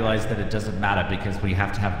starting to realize that it doesn't matter because we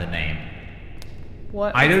have to have the name.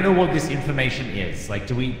 What? I don't know what this information is. Like,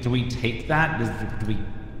 do we take that?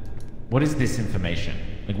 What is this information?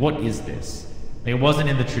 Like, what is this? Like, it wasn't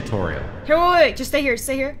in the tutorial. Here, wait, just stay here,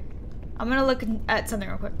 stay here. I'm gonna look at something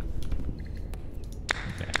real quick.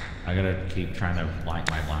 Okay, I gotta keep trying to light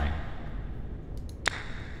my light.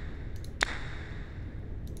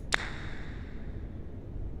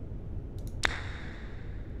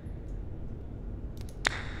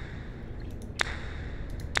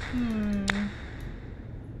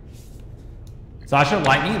 Sasha,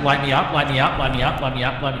 light me up, light me up, light me up, light me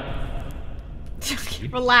up, light me.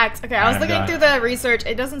 Relax. Okay, I was looking through the research.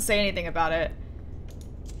 It doesn't say anything about it.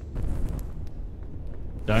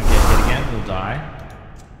 Don't get hit again, you'll die.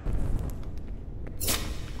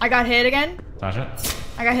 I got hit again? Sasha?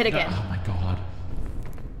 I got hit again. Oh my god.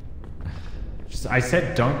 I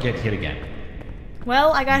said don't get hit again.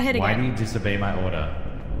 Well, I got hit again. Why do you disobey my order?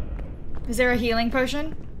 Is there a healing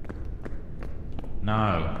potion?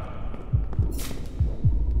 No.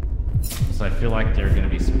 So I feel like there are gonna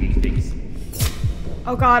be sweet things.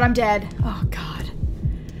 Oh god, I'm dead. Oh god.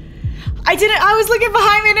 I was looking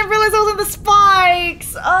behind me and didn't realize I was on the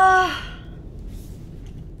spikes!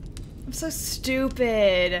 I'm so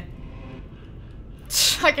stupid.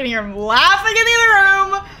 I can hear him laughing in the other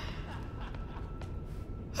room!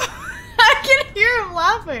 I can hear him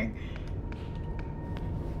laughing.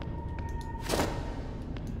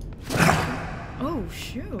 Oh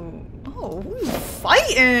shoot. Oh, we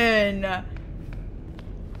fighting!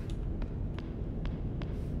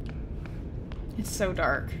 It's so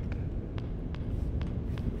dark.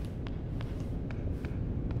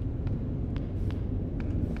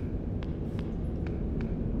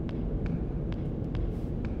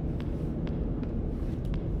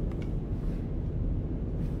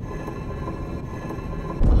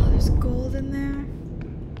 Oh, there's gold in there.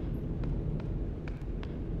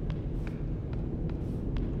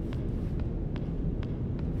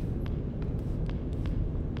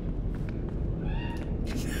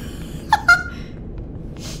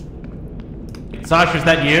 Sasha, is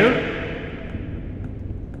that you?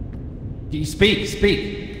 You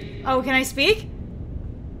speak. Oh, can I speak?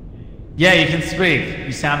 Yeah, you can speak.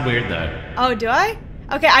 You sound weird though. Oh, do I?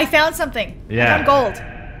 Okay, I found something. Yeah. I found gold.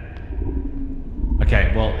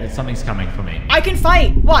 Okay, well, something's coming for me. I can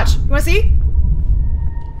fight. Watch. You wanna see?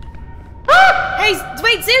 Hey,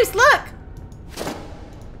 wait, Zeus, look!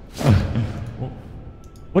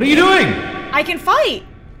 What are you doing? I can fight.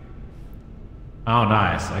 Oh,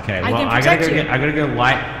 nice. Okay, I well, can I gotta protect you. I gotta go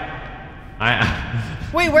light.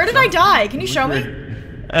 Wait, where did I die? Can you show me?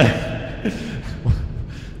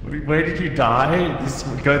 Where did you die? Just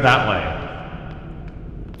go that way.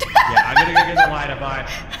 Yeah, I'm gonna go get the lighter. Bye.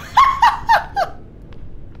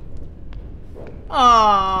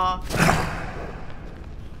 Aww.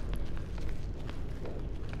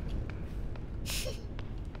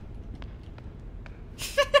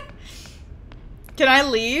 Can I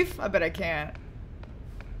leave? I bet I can't.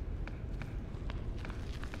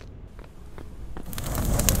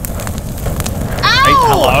 Hey,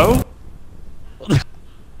 hello?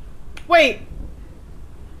 Wait.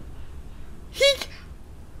 He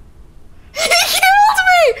killed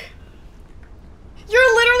me!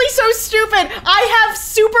 You're literally so stupid. I have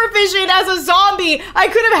supervision as a zombie. I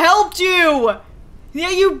could have helped you. Yeah,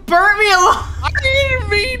 you burnt me alive. I didn't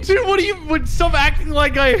mean to. What do you? Stop acting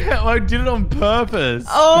like I did it on purpose.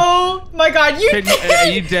 Oh my god, Are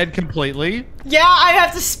you dead completely? Yeah, I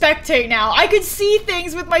have to spectate now. I could see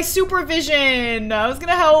things with my supervision. I was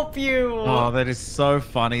gonna help you. Oh, that is so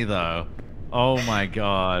funny though. Oh my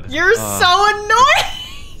god. You're so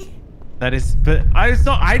annoying. That is, but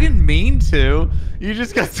I didn't mean to. You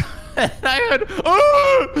just got. I heard,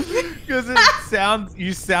 oh, because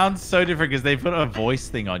you sound so different because they put a voice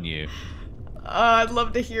thing on you. I'd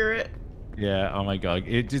love to hear it. Yeah. Oh my god.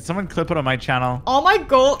 Did someone clip it on my channel? All my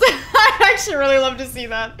gold. I'd actually really love to see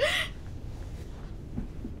that.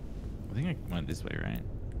 I think I went this way, right?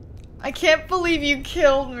 I can't believe you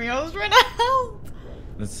killed me. I was trying to help.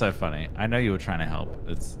 That's so funny. I know you were trying to help.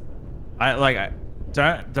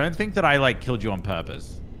 Don't think that I like killed you on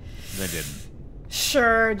purpose. I didn't.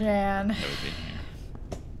 Sure, Jan. That would be here.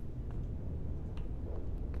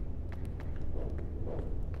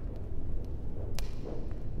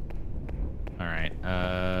 All right.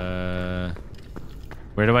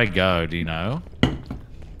 Where do I go? Do you know?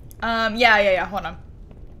 Yeah. Hold on.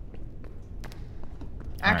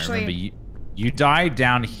 Actually, right, remember, you died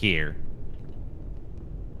down here.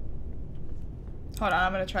 hold on.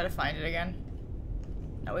 I'm gonna try to find it again.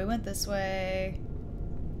 No, we went this way.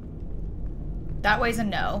 That way's a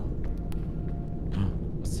no.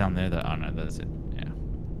 What's down there? Oh no, that's it. Yeah.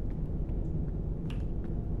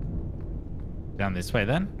 Down this way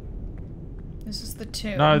then? This is the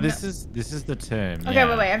tomb. No, this is the tomb. Okay,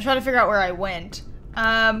 yeah. wait. I'm trying to figure out where I went.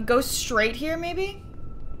 Go straight here, maybe.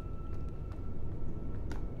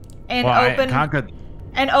 And Well, open. I can't go.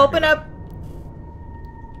 And open up.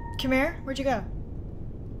 Come here. Where'd you go?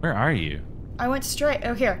 Where are you? I went straight.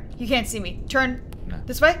 Oh, here. You can't see me. Turn No.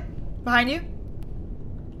 this way. Behind you.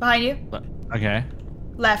 Behind you. Okay.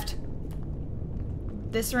 Left.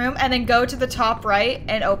 This room, and then go to the top right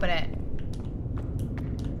and open it.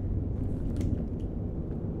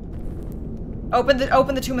 Open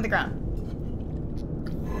the tomb in the ground.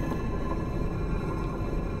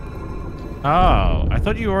 Oh, I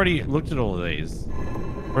thought you already looked at all of these.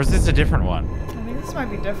 Or is this a different one? I think this might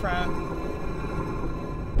be different.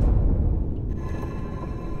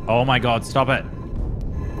 Oh my god, stop it.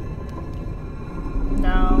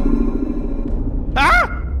 No.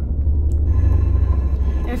 Ah!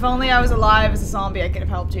 If only I was alive as a zombie, I could have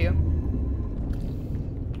helped you.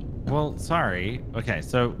 Well, sorry. Okay,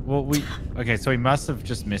 so we must have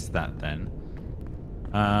just missed that then.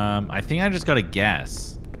 I think I just got to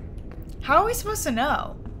guess. How are we supposed to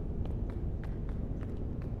know?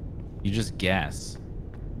 You just guess.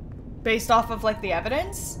 Based off of, like, the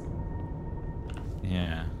evidence?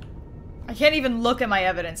 Yeah. I can't even look at my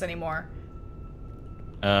evidence anymore.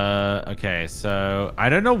 Okay, so I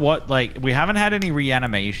don't know what, like, we haven't had any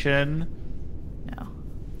reanimation. No.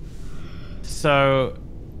 So,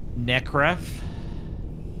 necref.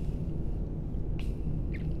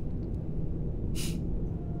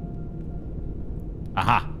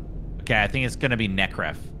 Aha. Okay, I think it's gonna be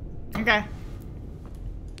necref. Okay.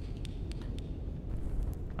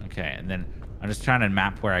 Okay, and then I'm just trying to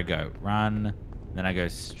map where I go. Run, then I go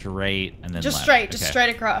straight, and then Just left. straight. Okay. Just straight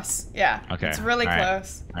across. Yeah. Okay. It's really All right.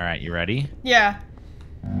 close. All right, you ready? Yeah.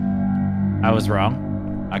 I was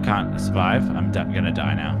wrong. I can't survive. I'm gonna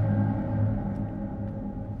die now.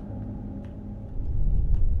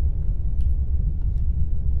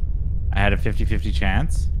 I had a 50-50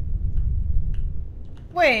 chance.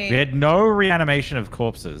 Wait. We had no reanimation of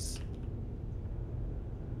corpses.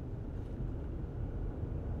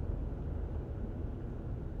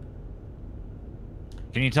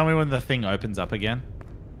 Can you tell me when the thing opens up again?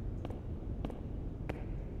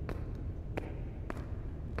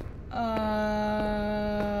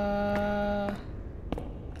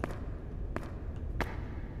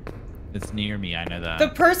 It's near me, I know that. The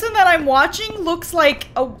person that I'm watching looks like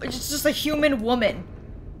it's just a human woman.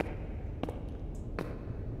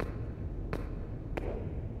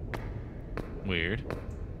 Weird.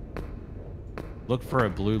 Look for a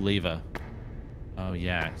blue lever. Oh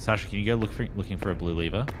yeah, Sasha, can you go looking for a blue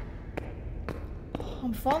lever?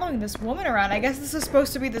 I'm following this woman around. I guess this is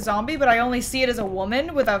supposed to be the zombie, but I only see it as a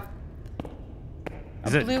woman with a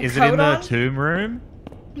blue Is it coat in the on. tomb room?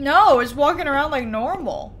 No, it's walking around like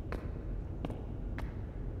normal.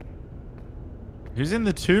 Who's in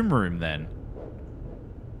the tomb room then?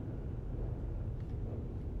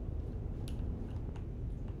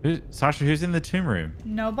 Sasha, who's in the tomb room?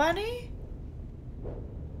 Nobody?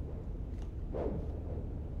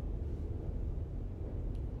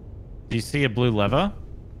 Do you see a blue lever?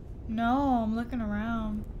 No, I'm looking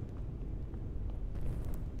around.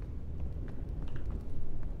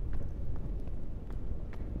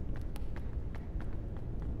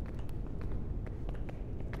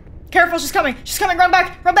 Careful, she's coming. She's coming. Run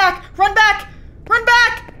back. Run back. Run back. Run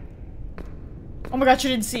back. Oh my god, she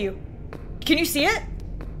didn't see you. Can you see it?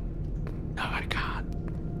 No, I can't.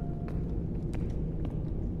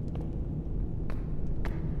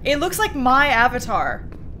 It looks like my avatar.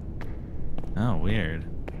 Oh, weird.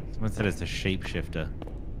 Someone said it's a shapeshifter.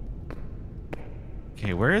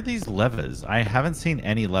 Okay, where are these levers? I haven't seen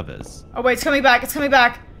any levers. Oh wait, it's coming back. It's coming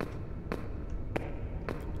back.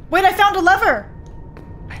 Wait, I found a lever.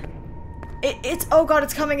 It's oh god,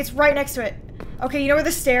 it's coming. It's right next to it. Okay, you know where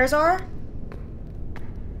the stairs are?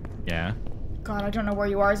 Yeah. God, I don't know where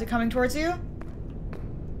you are. Is it coming towards you?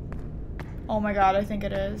 Oh my god, I think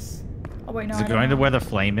it is. Oh wait, no. Is it I don't going to know. where the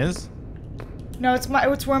flame is? No, it's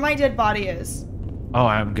where my dead body is. Oh,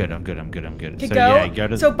 I'm good. I'm good. So Go. yeah, go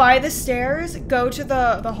to. So by the stairs, go to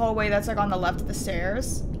the hallway that's like on the left of the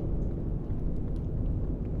stairs.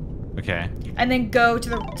 Okay. And then go to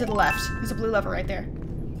the left. There's a blue lever right there.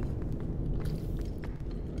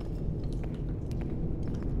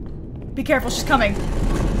 Be careful, she's coming.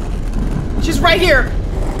 She's right here.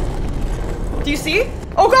 Do you see?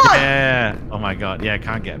 Oh god! Yeah. Oh my god. Yeah, it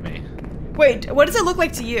can't get me. Wait, what does it look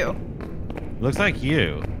like to you? Looks like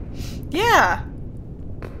you. Yeah.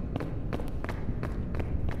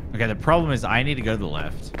 Okay, the problem is I need to go to the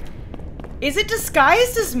left. Is it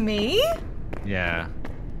disguised as me? Yeah.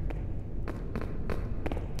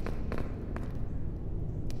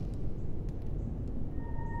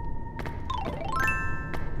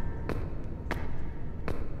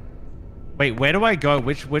 Wait, where do I go?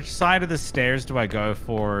 Which side of the stairs do I go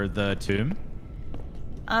for the tomb?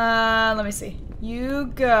 Let me see. You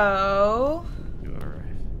go... You are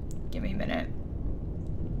right. Give me a minute.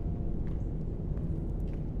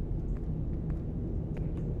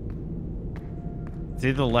 It's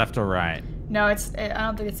either left or right. No, I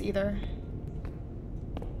don't think it's either.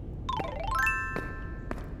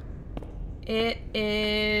 It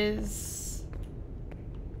is...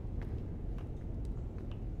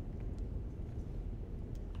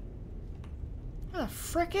 Where the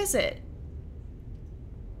frick is it?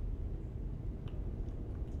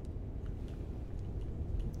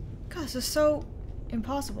 God, this is so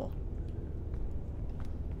impossible.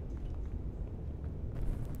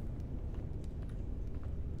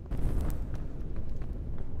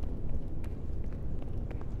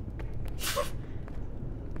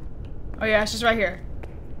 Oh yeah, it's just right here.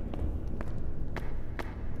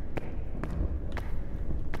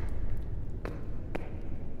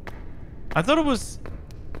 I thought it was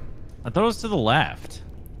to the left.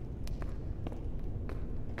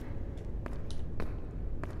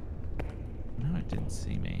 No, it didn't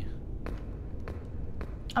see me.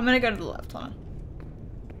 I'm gonna go to the left, hold on.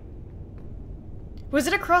 Was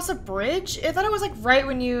it across a bridge? I thought it was like right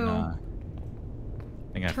when you I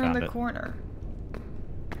think I turned found the it. corner.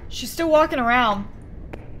 She's still walking around.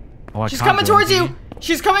 Oh, She's coming towards you!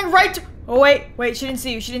 She's coming right to— Oh wait, she didn't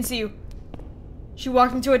see you, she didn't see you. She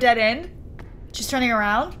walked into a dead end. She's turning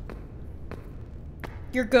around.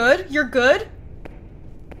 You're good? You're good?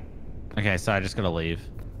 Okay, so I just gotta leave.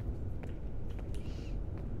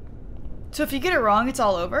 So if you get it wrong, it's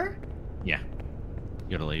all over? Yeah.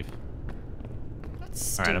 You gotta leave.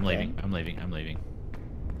 That's Alright, I'm stupid. leaving.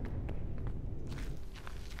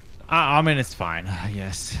 I mean, it's fine.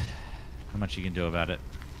 Yes. How much you can do about it?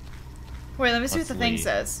 Wait, let me see Let's what the thing leave.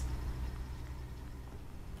 says.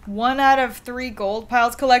 1 out of 3 gold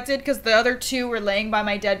piles collected because the other 2 were laying by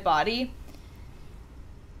my dead body.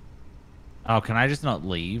 Oh, can I just not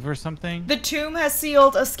leave or something? The tomb has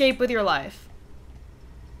sealed escape with your life.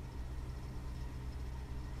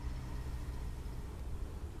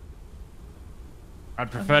 I'd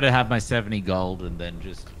prefer to have my 70 gold and then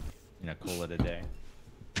just, you know, call it a day.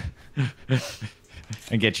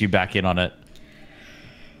 And get you back in on it.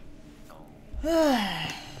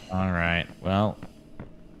 Alright, well,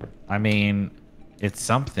 I mean, it's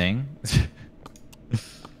something.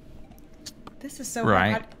 This is so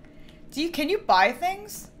Right. hard. Can you buy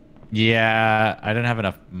things? Yeah, I don't have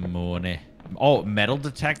enough money. Oh, metal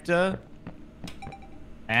detector.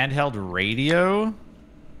 Handheld radio.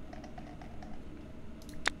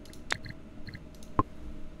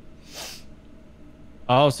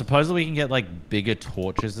 Oh, supposedly we can get like bigger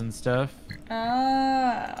torches and stuff.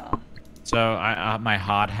 Oh. So my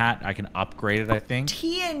hard hat, I can upgrade it, I think.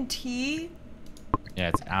 TNT? Yeah,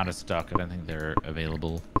 it's out of stock. I don't think they're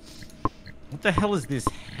available. What the hell is this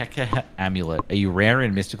Heka amulet? A rare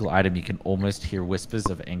and mystical item. You can almost hear whispers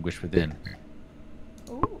of anguish within.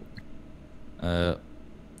 Ooh.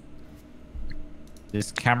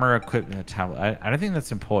 This camera equipment tablet. I don't think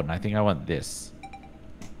that's important. I think I want this.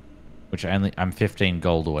 Which I'm 15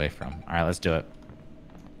 gold away from. Alright, let's do it.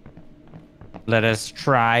 Let us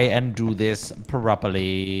try and do this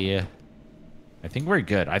properly. I think we're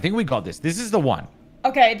good. I think we got this. This is the one.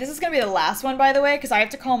 Okay, this is gonna be the last one, by the way, because I have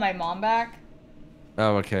to call my mom back.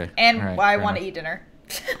 Oh, okay. And All right, I fair want to enough. eat dinner.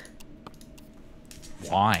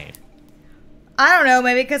 Why? I don't know,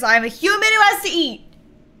 maybe because I'm a human who has to eat.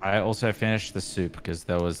 I also finished the soup because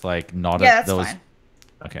there was like not Yeah, a... that's there was... fine.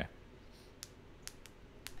 Okay.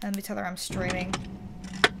 Let me tell her I'm streaming.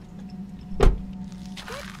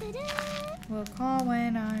 We'll call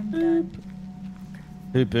when I'm done.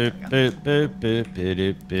 Boop, boop, boop, boop, boop, boop,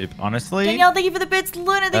 boop, boop. Honestly... Danielle, thank you for the bits.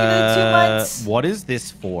 Luna, thank you for the 2 months. What is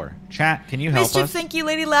this for? Chat, can you help Mischief, us? thank you.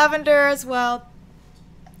 Lady Lavender as well.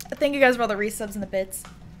 Thank you guys for all the resubs and the bits.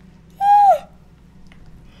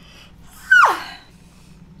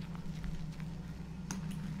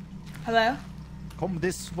 Hello? Come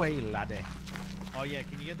this way, laddie. Oh yeah,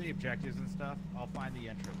 can you get the objectives and stuff? I'll find the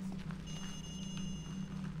entrance.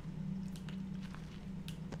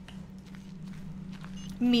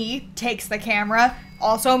 Me takes the camera.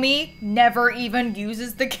 Also me never even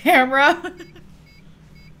uses the camera.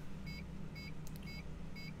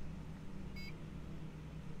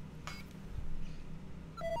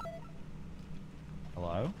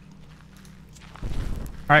 Hello?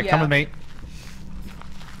 Alright, Yeah. come with me.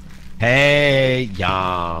 Hey,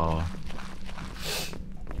 y'all.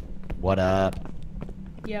 What up?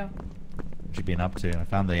 Yeah. What you been up to? I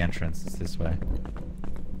found the entrance. It's this way.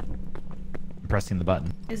 I'm pressing the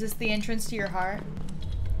button. Is this the entrance to your heart?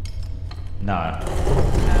 No.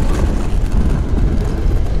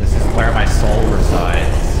 This is where my soul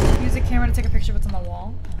resides. Use the camera to take a picture of what's on the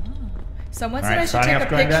wall. Oh. Someone said I should take a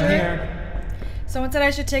going down picture. here. Someone said I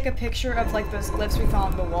should take a picture of like those glyphs we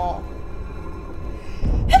found on the wall.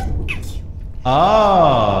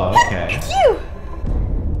 Oh, okay. Thank you.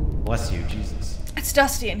 Bless you, Jesus. It's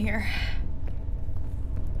dusty in here.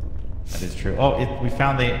 That is true. Oh, we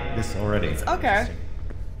found this already. It's okay.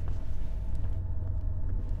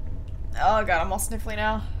 Oh god, I'm all sniffly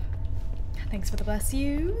now. Thanks for the bless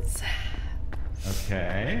yous.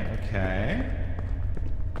 Okay, okay.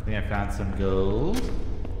 I think I found some gold.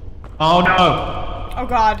 Oh no! Oh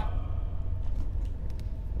god.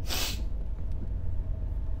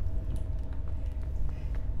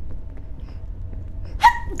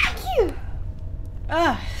 Thank you.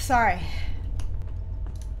 Ah, sorry.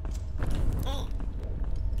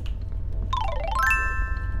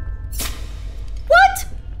 What?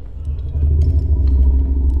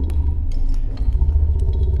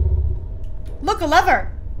 Look, a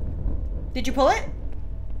lever. Did you pull it?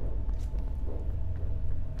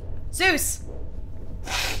 Zeus!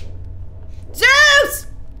 Zeus!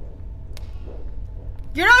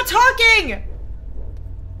 You're not talking!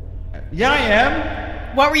 Yeah, I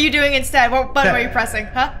am. What were you doing instead? What button were you pressing?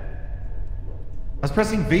 Huh? I was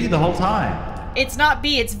pressing V the whole time. It's not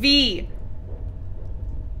B, it's V.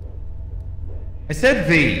 I said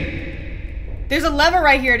V. There's a lever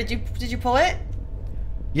right here. Did you pull it?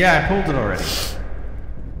 Yeah, I pulled it already.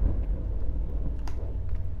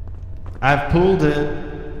 I've pulled it.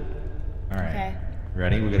 Alright. Okay.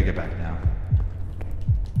 Ready? We gotta get back now.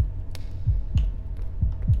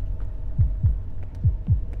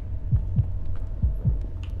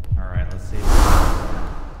 Alright, let's see.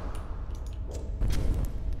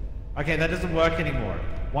 Okay, that doesn't work anymore.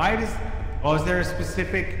 Why does... Oh, is there a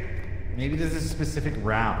specific... Maybe there's a specific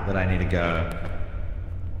route that I need to go.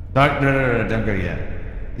 No, don't go yet.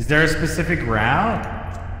 Is there a specific route?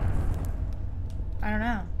 I don't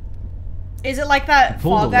know. Is it like that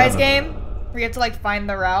Pull the Fall Guys lever. game where you have to like find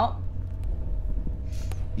the route?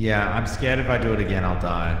 Yeah, I'm scared if I do it again, I'll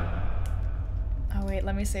die. Oh wait,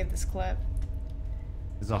 let me save this clip.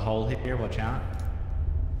 There's a hole here, watch out.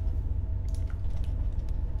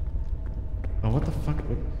 Oh, what the fuck?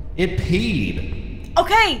 It peed.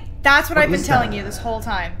 Okay, that's what I've been is telling that? you this whole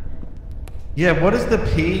time. Yeah, what does the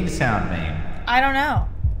peeing sound mean? I don't know.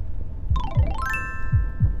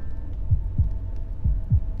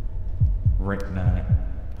 No.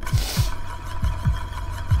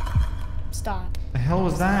 Stop. The hell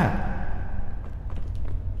was that?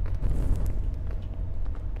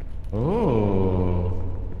 Oh.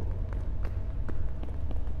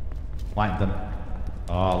 Light them.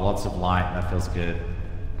 Oh, lots of light. That feels good.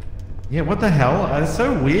 Yeah, what the hell? That's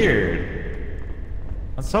so weird.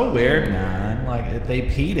 That's so weird, man. Like, they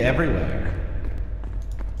peed everywhere.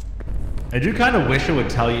 I do kind of wish it would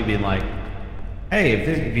tell you, be like, hey,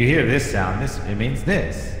 if you hear this sound, it means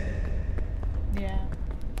this. Yeah.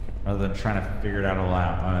 Rather than trying to figure it out all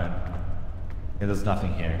out. Yeah, there's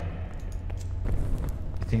nothing here.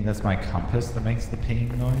 You think that's my compass that makes the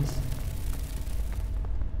peeing noise?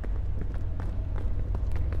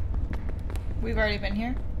 We've already been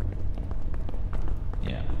here.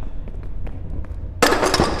 Yeah.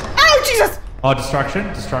 Oh, Jesus! Oh, destruction?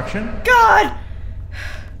 Destruction? God!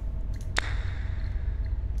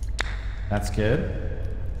 That's good.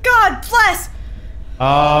 God bless!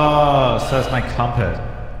 Oh, so it's my compass.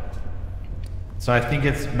 So I think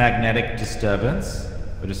it's magnetic disturbance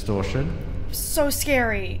or distortion. So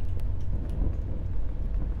scary.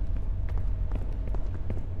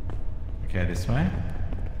 Okay, this way.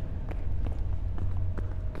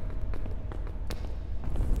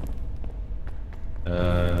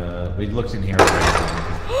 We looked in here already.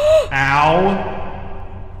 Ow!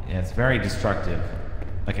 Yeah, it's very destructive.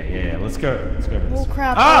 Okay, yeah. Let's go. Let's go over this. Oh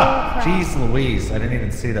crap! Ah! Oh, crap. Jeez Louise, I didn't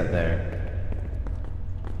even see that there.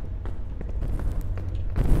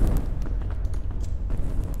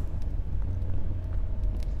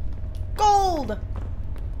 Gold.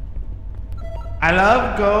 I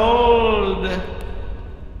love gold.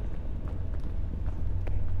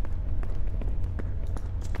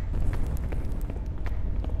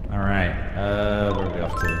 All right. Where are we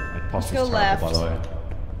off to? Like, Let's Posse's go terrible, left. by the way.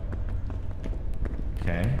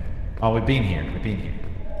 Okay. Oh, we've been here. We've been here.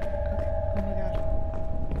 Oh my god.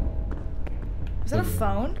 Is that a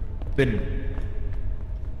phone? Been.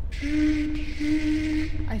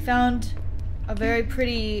 I found a very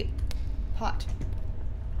pretty pot.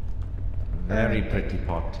 Very pretty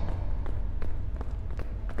pot.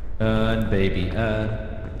 And baby. Da,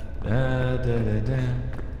 da, da, da.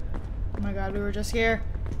 Oh my god, we were just here.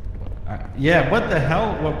 Yeah, what the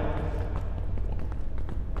hell? What?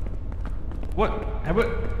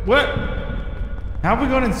 What? How have we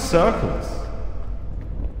gone in circles?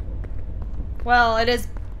 Well, it is.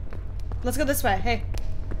 Let's go this way. Hey.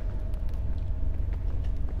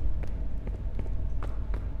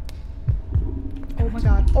 Oh my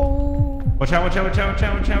god. Oh. Watch out, watch out, watch out, watch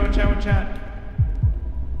out, watch out, watch out, watch out.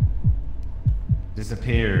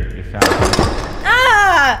 Disappear if out.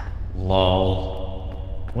 Ah! Lol.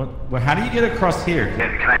 What? How do you get across here?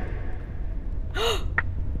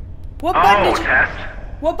 What button did you? Test.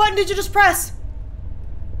 What button did you just press?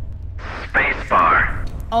 Space bar.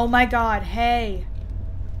 Oh my god. Hey.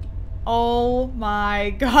 Oh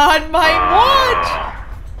my god. My watch.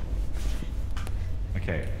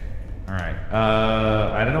 Okay. All right.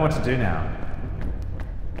 I don't know what to do now.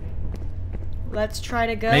 Let's try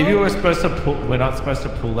to go. Maybe we're supposed to pull. We're not supposed to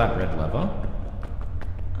pull that red lever.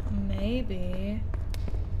 Maybe.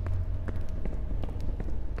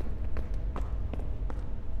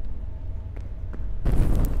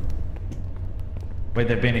 Wait,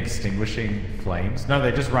 they've been extinguishing flames? No,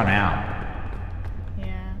 they just run out.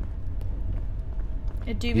 Yeah.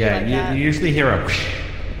 It do be Yeah, like that. you usually hear a whoosh.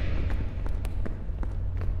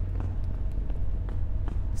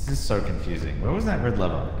 This is so confusing. Where was that red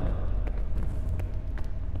lever?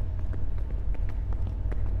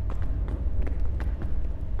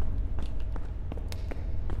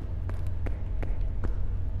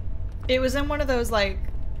 It was in one of those like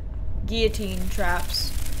guillotine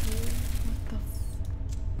traps.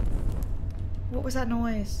 What was that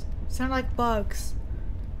noise? It sounded like bugs.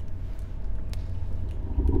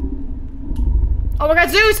 Oh my god,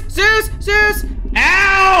 Zeus! Zeus! Zeus!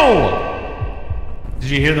 Ow! Did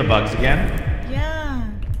you hear the bugs again? Yeah.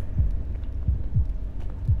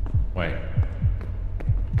 Wait.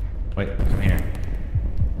 Wait, come here.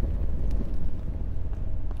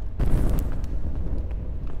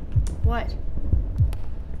 What?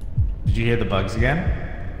 Did you hear the bugs again?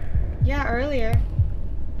 Yeah, earlier.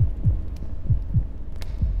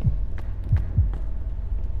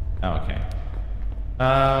 Oh, okay.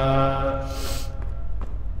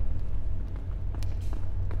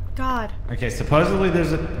 God. Okay, supposedly there's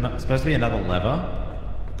supposed to be another lever.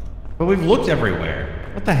 But we've looked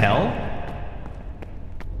everywhere. What the hell?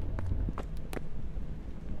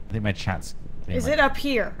 I think my chat's... Is it up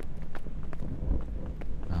here?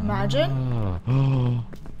 Imagine. Oh.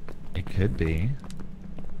 It could be.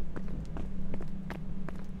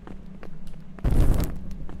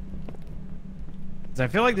 I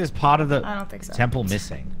feel like there's part of the I don't think so. temple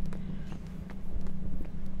missing.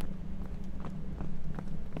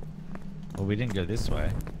 Well, we didn't go this way.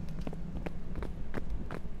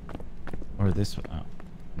 Or this way. Oh.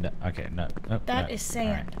 No, okay, no. That is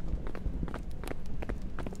sand. Right.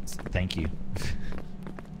 Thank you.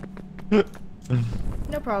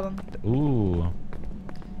 No problem. Ooh.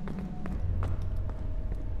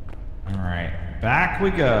 Alright, back we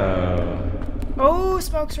go. Oh,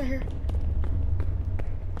 smoke's right here.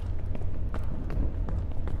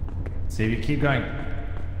 See if you keep going.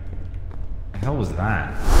 The hell was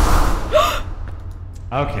that?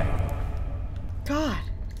 Okay. God.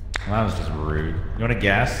 Well, that was just rude. You want to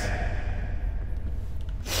guess?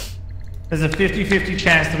 There's a 50-50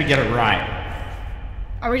 chance that we get it right.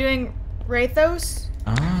 Are we doing Wraithos?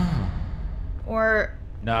 Oh. Or...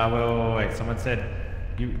 No, wait. Someone said...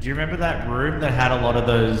 do you remember that room that had a lot of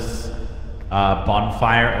those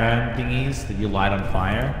bonfire urn thingies that you light on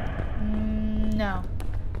fire? No.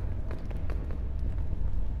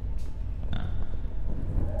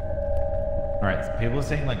 Alright, so people are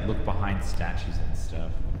saying, like, look behind statues and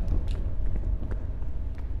stuff.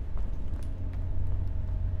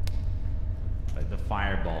 Like the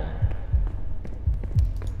fireball.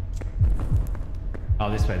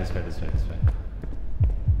 Oh, this way.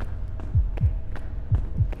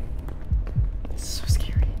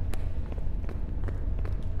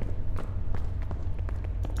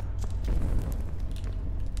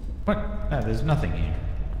 What? No, there's nothing here.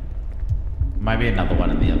 Might be another one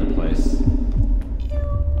in the other place. Ew.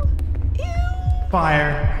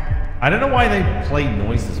 Fire. I don't know why they play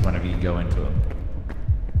noises whenever you go into them.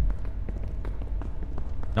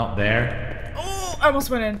 Not there. Oh, I almost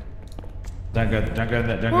went in. Don't go there. Don't go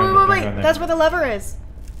there. Wait. That's where the lever is.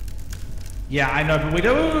 Yeah, I know, but we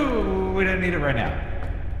don't need it right now.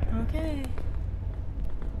 Okay.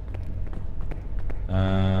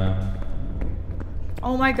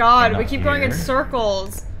 Oh my god, we keep going in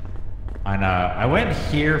circles. I know. I went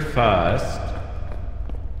here first.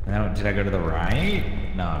 And then, did I go to the right?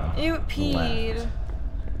 No. Ew, it peed. Left.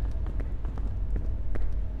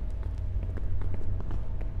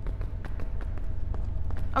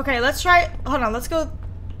 Okay, let's try. Hold on, let's go.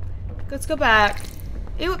 Let's go back.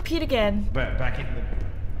 Ew, it peed again. But back in the.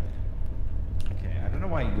 Okay, I don't know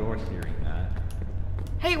why you're hearing that.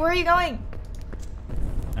 Hey, where are you going?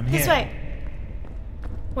 I'm here. This way.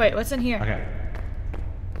 Wait, what's in here? Okay.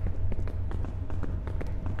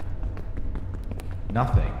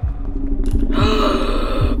 Nothing.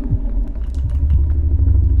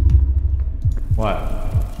 What?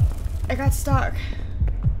 I got stuck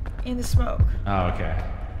in the smoke. Oh, okay.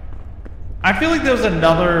 I feel like there was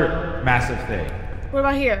another massive thing. What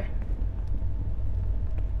about here?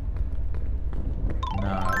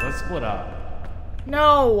 No, let's split up.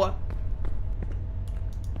 No.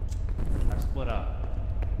 I've split up.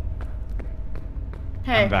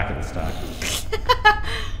 Hey. I'm back at the start.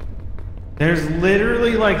 There's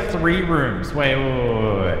literally like 3 rooms. Wait.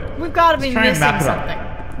 We've got to be Let's try and missing map it something.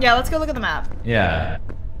 up. Yeah, let's go look at the map. Yeah.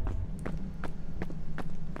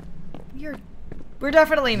 We're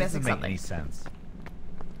definitely This missing doesn't make something. any sense.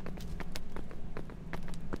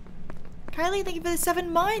 Kylie, thank you for the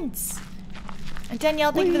 7 months. And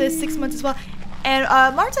Danielle, thank you for the 6 months as well. And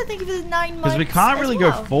Marta, thank you for the 9 months. Because we can't really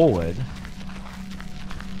go forward.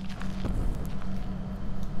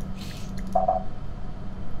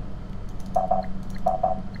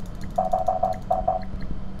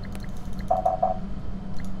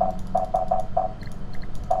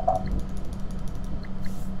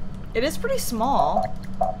 It is pretty small.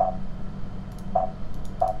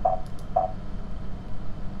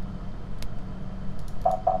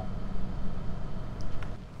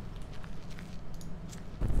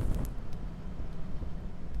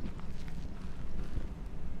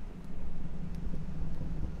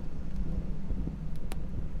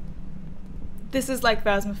 This is like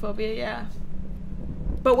phasmophobia, yeah.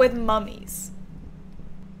 But with mummies.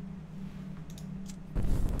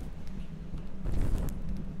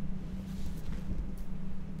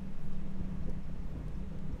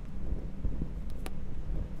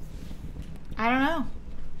 I don't know.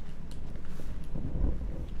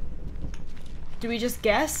 Do we just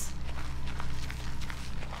guess?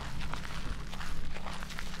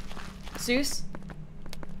 Zeus?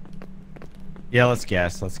 Yeah, let's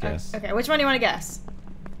guess. Let's guess. Okay, which one do you want to guess?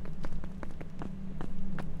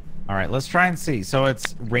 All right, let's try and see. So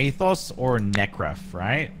it's Wraithos or Necref,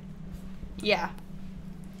 right? Yeah.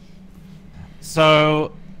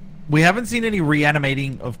 So we haven't seen any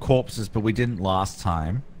reanimating of corpses, but we didn't last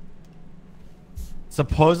time.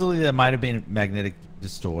 Supposedly there might have been magnetic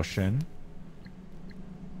distortion.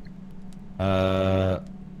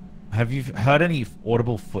 Have you heard any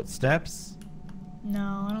audible footsteps?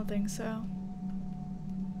 No, I don't think so.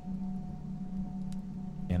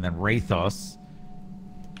 And then Wraithos.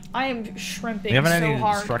 I am shrimping We haven't so had any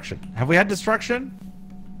hard. destruction. Have we had destruction?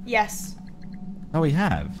 Yes. Oh, we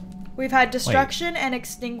have. We've had destruction and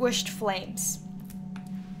extinguished flames.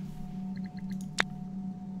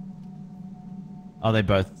 Oh, they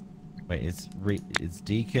both. Wait, it's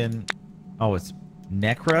Deacon. Oh, it's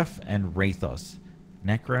Necref and Wraithos.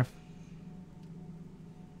 Necref.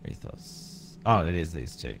 Wraithos. Oh, it is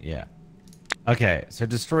these two. Yeah. Okay, so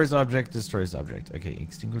destroys object, destroys object. Okay,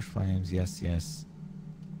 extinguish flames. Yes, yes.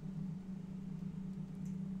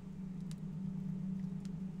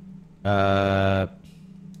 I'm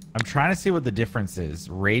trying to see what the difference is.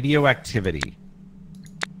 Radioactivity.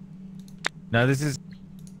 No, this is.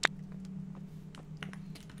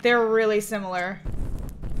 They're really similar.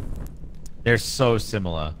 They're so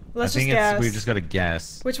similar. Let's I think just guess. we just got to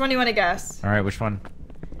guess. Which one do you want to guess? All right, which one?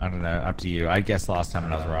 I don't know. Up to you. I guessed last time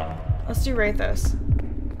and I was wrong. Let's do Wraithos.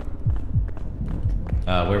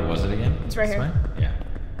 Where was it again? It's right This here. way? Yeah.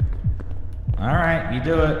 All right, you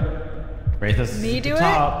do it. Wraithos is Me at do the it?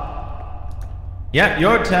 top. Yeah,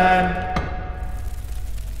 your turn.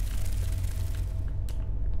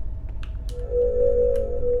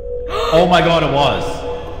 Oh my god, it was.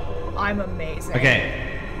 I'm amazing.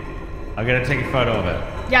 Okay. I'm gonna take a photo of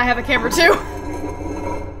it. Yeah, I have a camera too.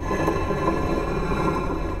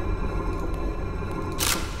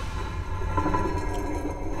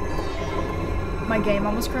 My game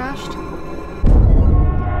almost crashed.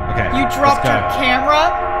 Okay. You dropped your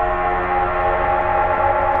camera?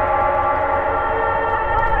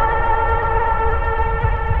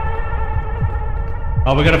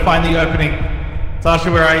 Oh, we gotta find the opening.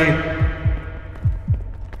 Sasha, where are you?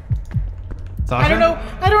 Sasha?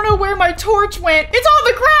 I don't know where my torch went. It's on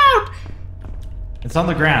the ground! It's on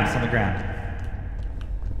the ground. It's on the ground.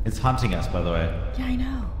 It's hunting us, by the way. Yeah, I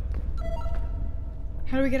know.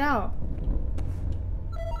 How do we get out?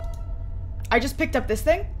 I just picked up this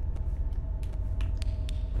thing?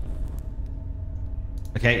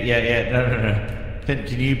 Okay, yeah. No.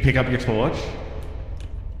 Can you pick up your torch?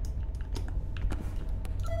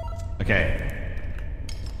 Okay.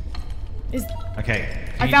 Okay.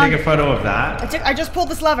 Can you take a photo of that? I just pulled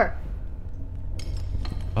this lever.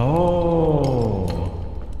 Oh.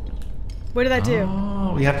 What did that do?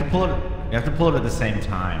 Oh, we have to pull it. We have to pull it at the same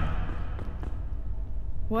time.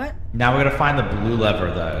 What? Now we're gonna find the blue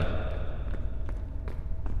lever, though.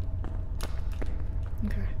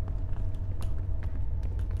 Okay.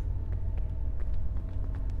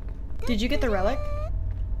 Did you get the relic?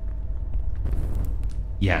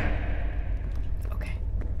 Yeah. Okay.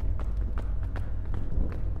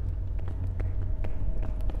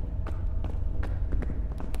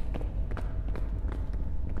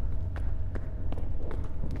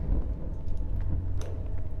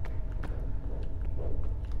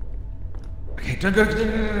 Okay, don't go.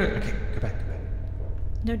 Okay, go back.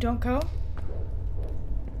 No, don't go.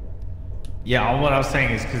 Yeah, what I was saying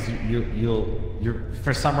is because you're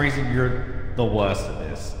for some reason you're the worst at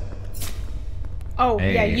this. Oh,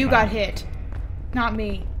 Hey, yeah, you fine. got hit. Not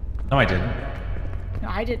me. No, I didn't. No,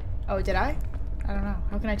 I did. Oh, did I? I don't know.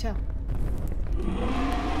 How can I tell?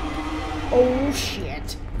 Oh,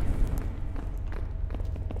 shit.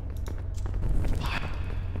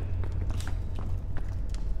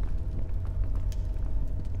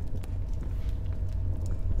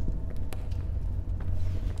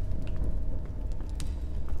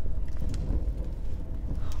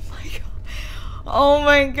 Oh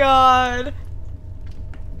my god.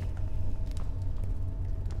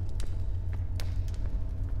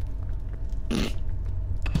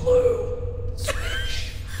 Blue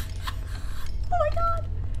switch. Oh my god.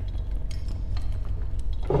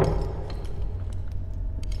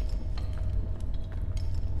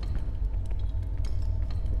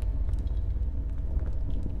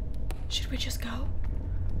 Should we just go?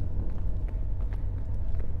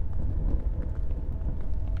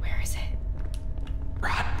 Where is it?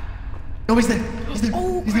 Rod. No, he's there. He's there.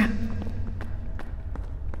 Oh, he's there.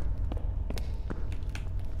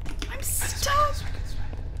 I'm stuck.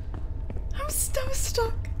 I'm so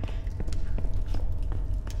stuck.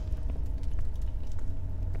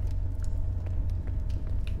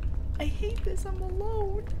 I hate this. I'm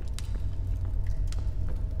alone.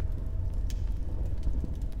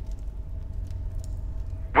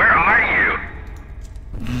 Where are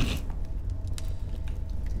you?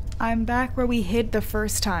 I'm back where we hid the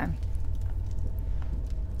first time.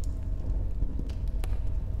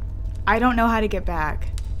 I don't know how to get back.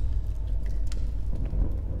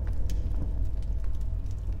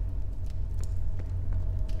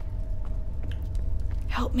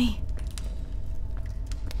 Help me.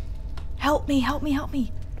 Help me, help me, help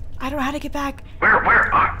me. I don't know how to get back. Where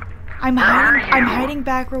are I'm Where hiding. are you? I'm hiding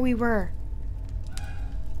back where we were.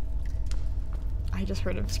 I just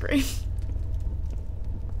heard him scream.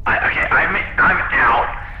 Okay, I'm out.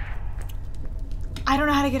 I don't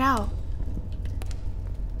know how to get out.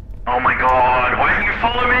 Oh my god, why didn't you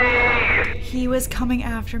follow me? He was coming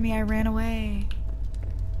after me. I ran away.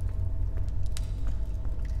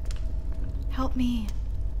 Help me.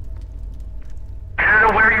 I don't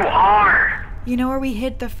know where you are. You know where we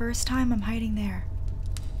hid the first time? I'm hiding there.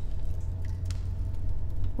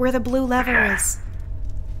 Where the blue lever Okay. is.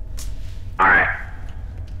 Alright.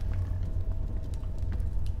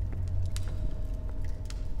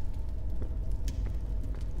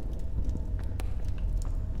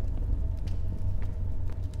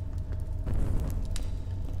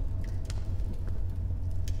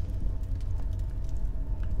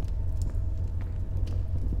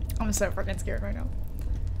 I'm so freaking scared right now.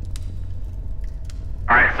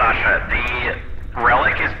 Alright, Sasha, the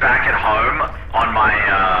relic is back at home on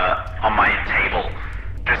my table.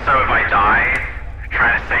 Just so if I die,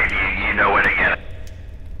 trying to save you, you know where to get it.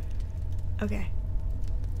 Okay.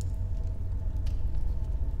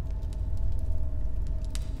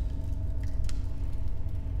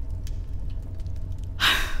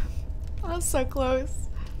 I was so close.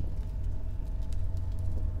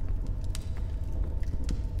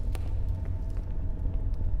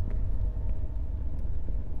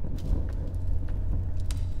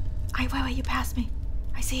 Wait, you passed me.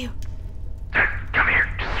 I see you. Come here.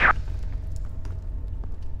 Just try.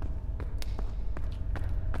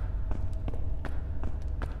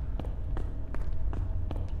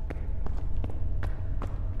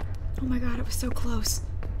 Oh my god, it was so close.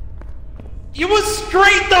 You were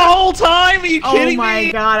straight the whole time? Are you kidding me? Oh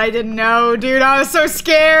my god, I didn't know, dude. I was so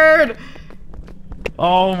scared.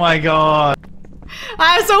 Oh my god.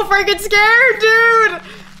 I was so freaking scared, dude.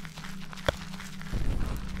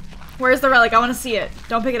 Where's the relic? I want to see it.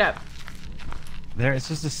 Don't pick it up. There, it's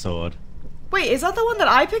just a sword. Wait, is that the one that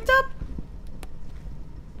I picked up?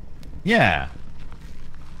 Yeah.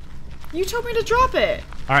 You told me to drop it.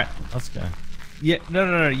 All right, let's go. Yeah,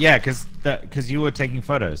 no. Yeah, because you were taking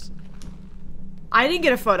photos. I didn't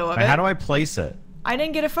get a photo of it. How do I place it? I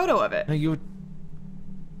didn't get a photo of it. No, you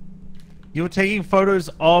were taking photos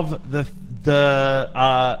of the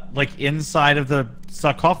like inside of the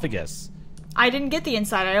sarcophagus. I didn't get the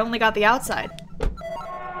inside. I only got the outside.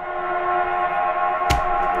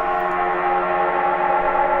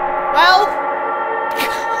 Well,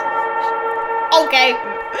 okay.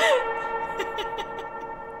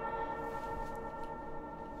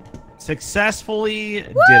 Successfully did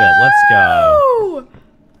it. Let's go.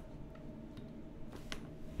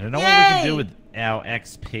 I don't know what we can do with our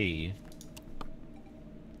XP.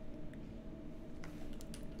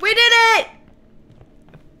 We did it!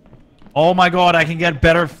 Oh my god, I can get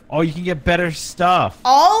better. Oh, you can get better stuff.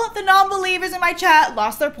 All the non-believers in my chat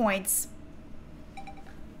lost their points.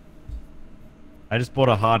 I just bought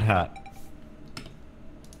a hard hat.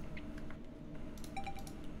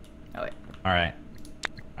 Oh wait. All right.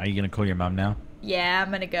 Are you gonna call your mom now? Yeah,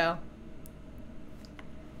 I'm gonna go.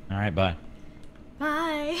 All right, bye.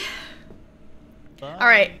 Bye. Bye. All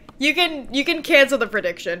right, you can cancel the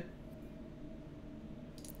prediction.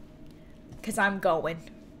 Cause I'm going.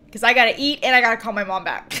 Cause I gotta eat and I gotta call my mom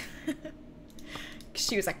back. Cause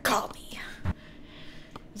she was like, call me. It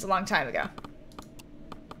was a long time ago.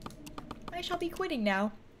 I shall be quitting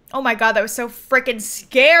now. Oh my god, that was so freaking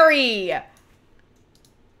scary.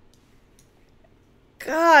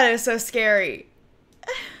 God, it was so scary.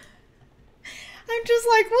 I'm just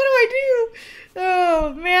like, what do I do?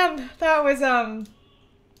 Oh man, that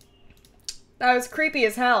was creepy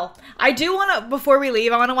as hell. I do want to, before we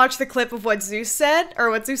leave, I want to watch the clip of what Zeus said, or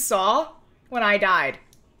what Zeus saw when I died.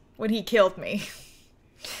 When he killed me.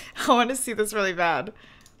 I want to see this really bad.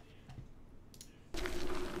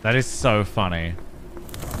 That is so funny.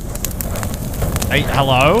 Hey,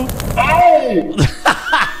 hello? Oh!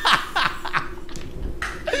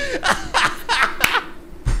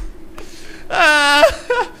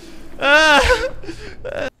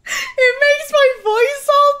 It makes my voice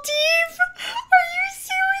all deep. Are you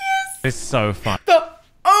serious? It's so fun.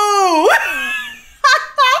 Oh!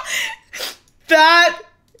 That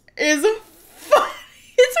is funny.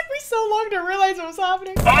 It took me so long to realize what was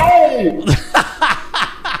happening. Oh!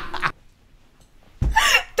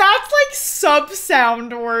 That's like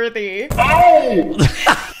sub-sound worthy. Oh!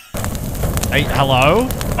 Hey, hello?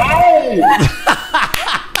 Oh!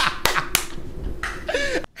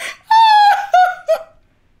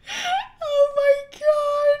 Oh my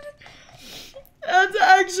god. That's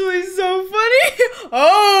actually so funny.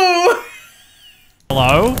 Oh!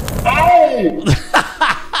 Hello? Oh!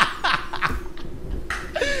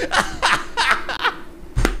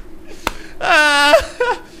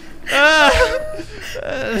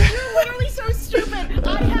 You're literally so stupid.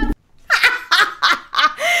 I have.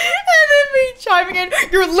 And then me chiming in.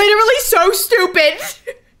 You're literally so stupid.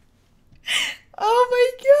 Oh my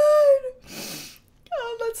god.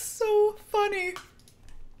 Oh, that's so funny.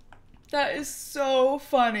 That is so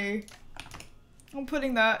funny. I'm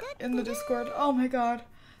putting that in the Discord. Oh my god.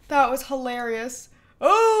 That was hilarious.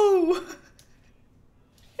 Oh!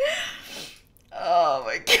 Oh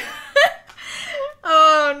my god.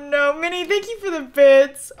 Oh no. Minnie, thank you for the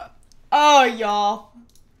bits. Oh, y'all.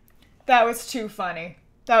 That was too funny.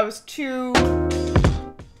 That was too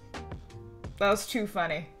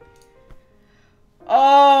funny.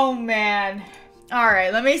 Oh man.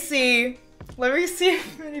 Alright, let me see. Let me see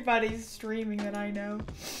if anybody's streaming that I know.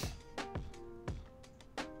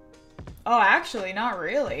 Oh, actually, not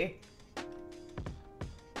really.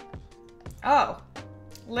 Oh.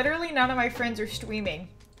 Literally none of my friends are streaming.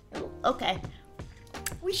 Okay.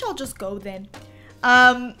 We shall just go then.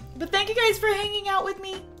 But thank you guys for hanging out with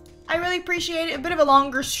me. I really appreciate it. A bit of a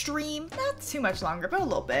longer stream. Not too much longer, but a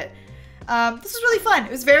little bit. This was really fun.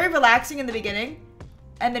 It was very relaxing in the beginning.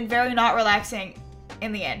 And then very not relaxing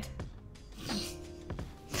in the end.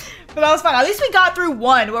 But that was fun. At least we got through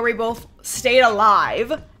one where we both stayed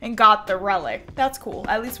alive and got the relic. That's cool.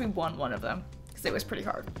 At least we won one of them. Because it was pretty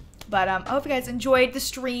hard. But I hope you guys enjoyed the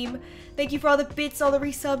stream. Thank you for all the bits, all the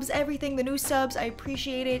resubs, everything, the new subs. I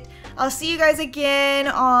appreciate it. I'll see you guys again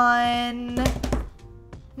on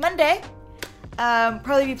Monday.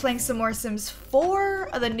 Probably be playing some more Sims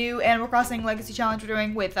 4, the new Animal Crossing Legacy Challenge we're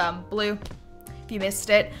doing with Blue. If you missed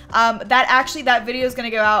it, that video is gonna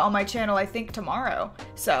go out on my channel I think tomorrow.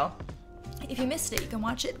 So if you missed it, you can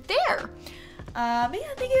watch it there. But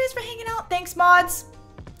yeah, thank you guys for hanging out. Thanks, mods,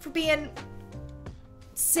 for being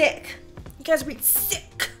sick. You guys are being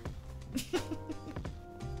sick.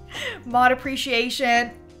 Mod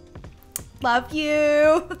appreciation. Love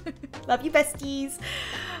you. Love you, besties.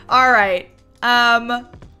 All right.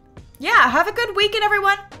 Yeah, have a good weekend,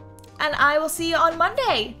 everyone. And I will see you on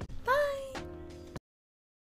Monday.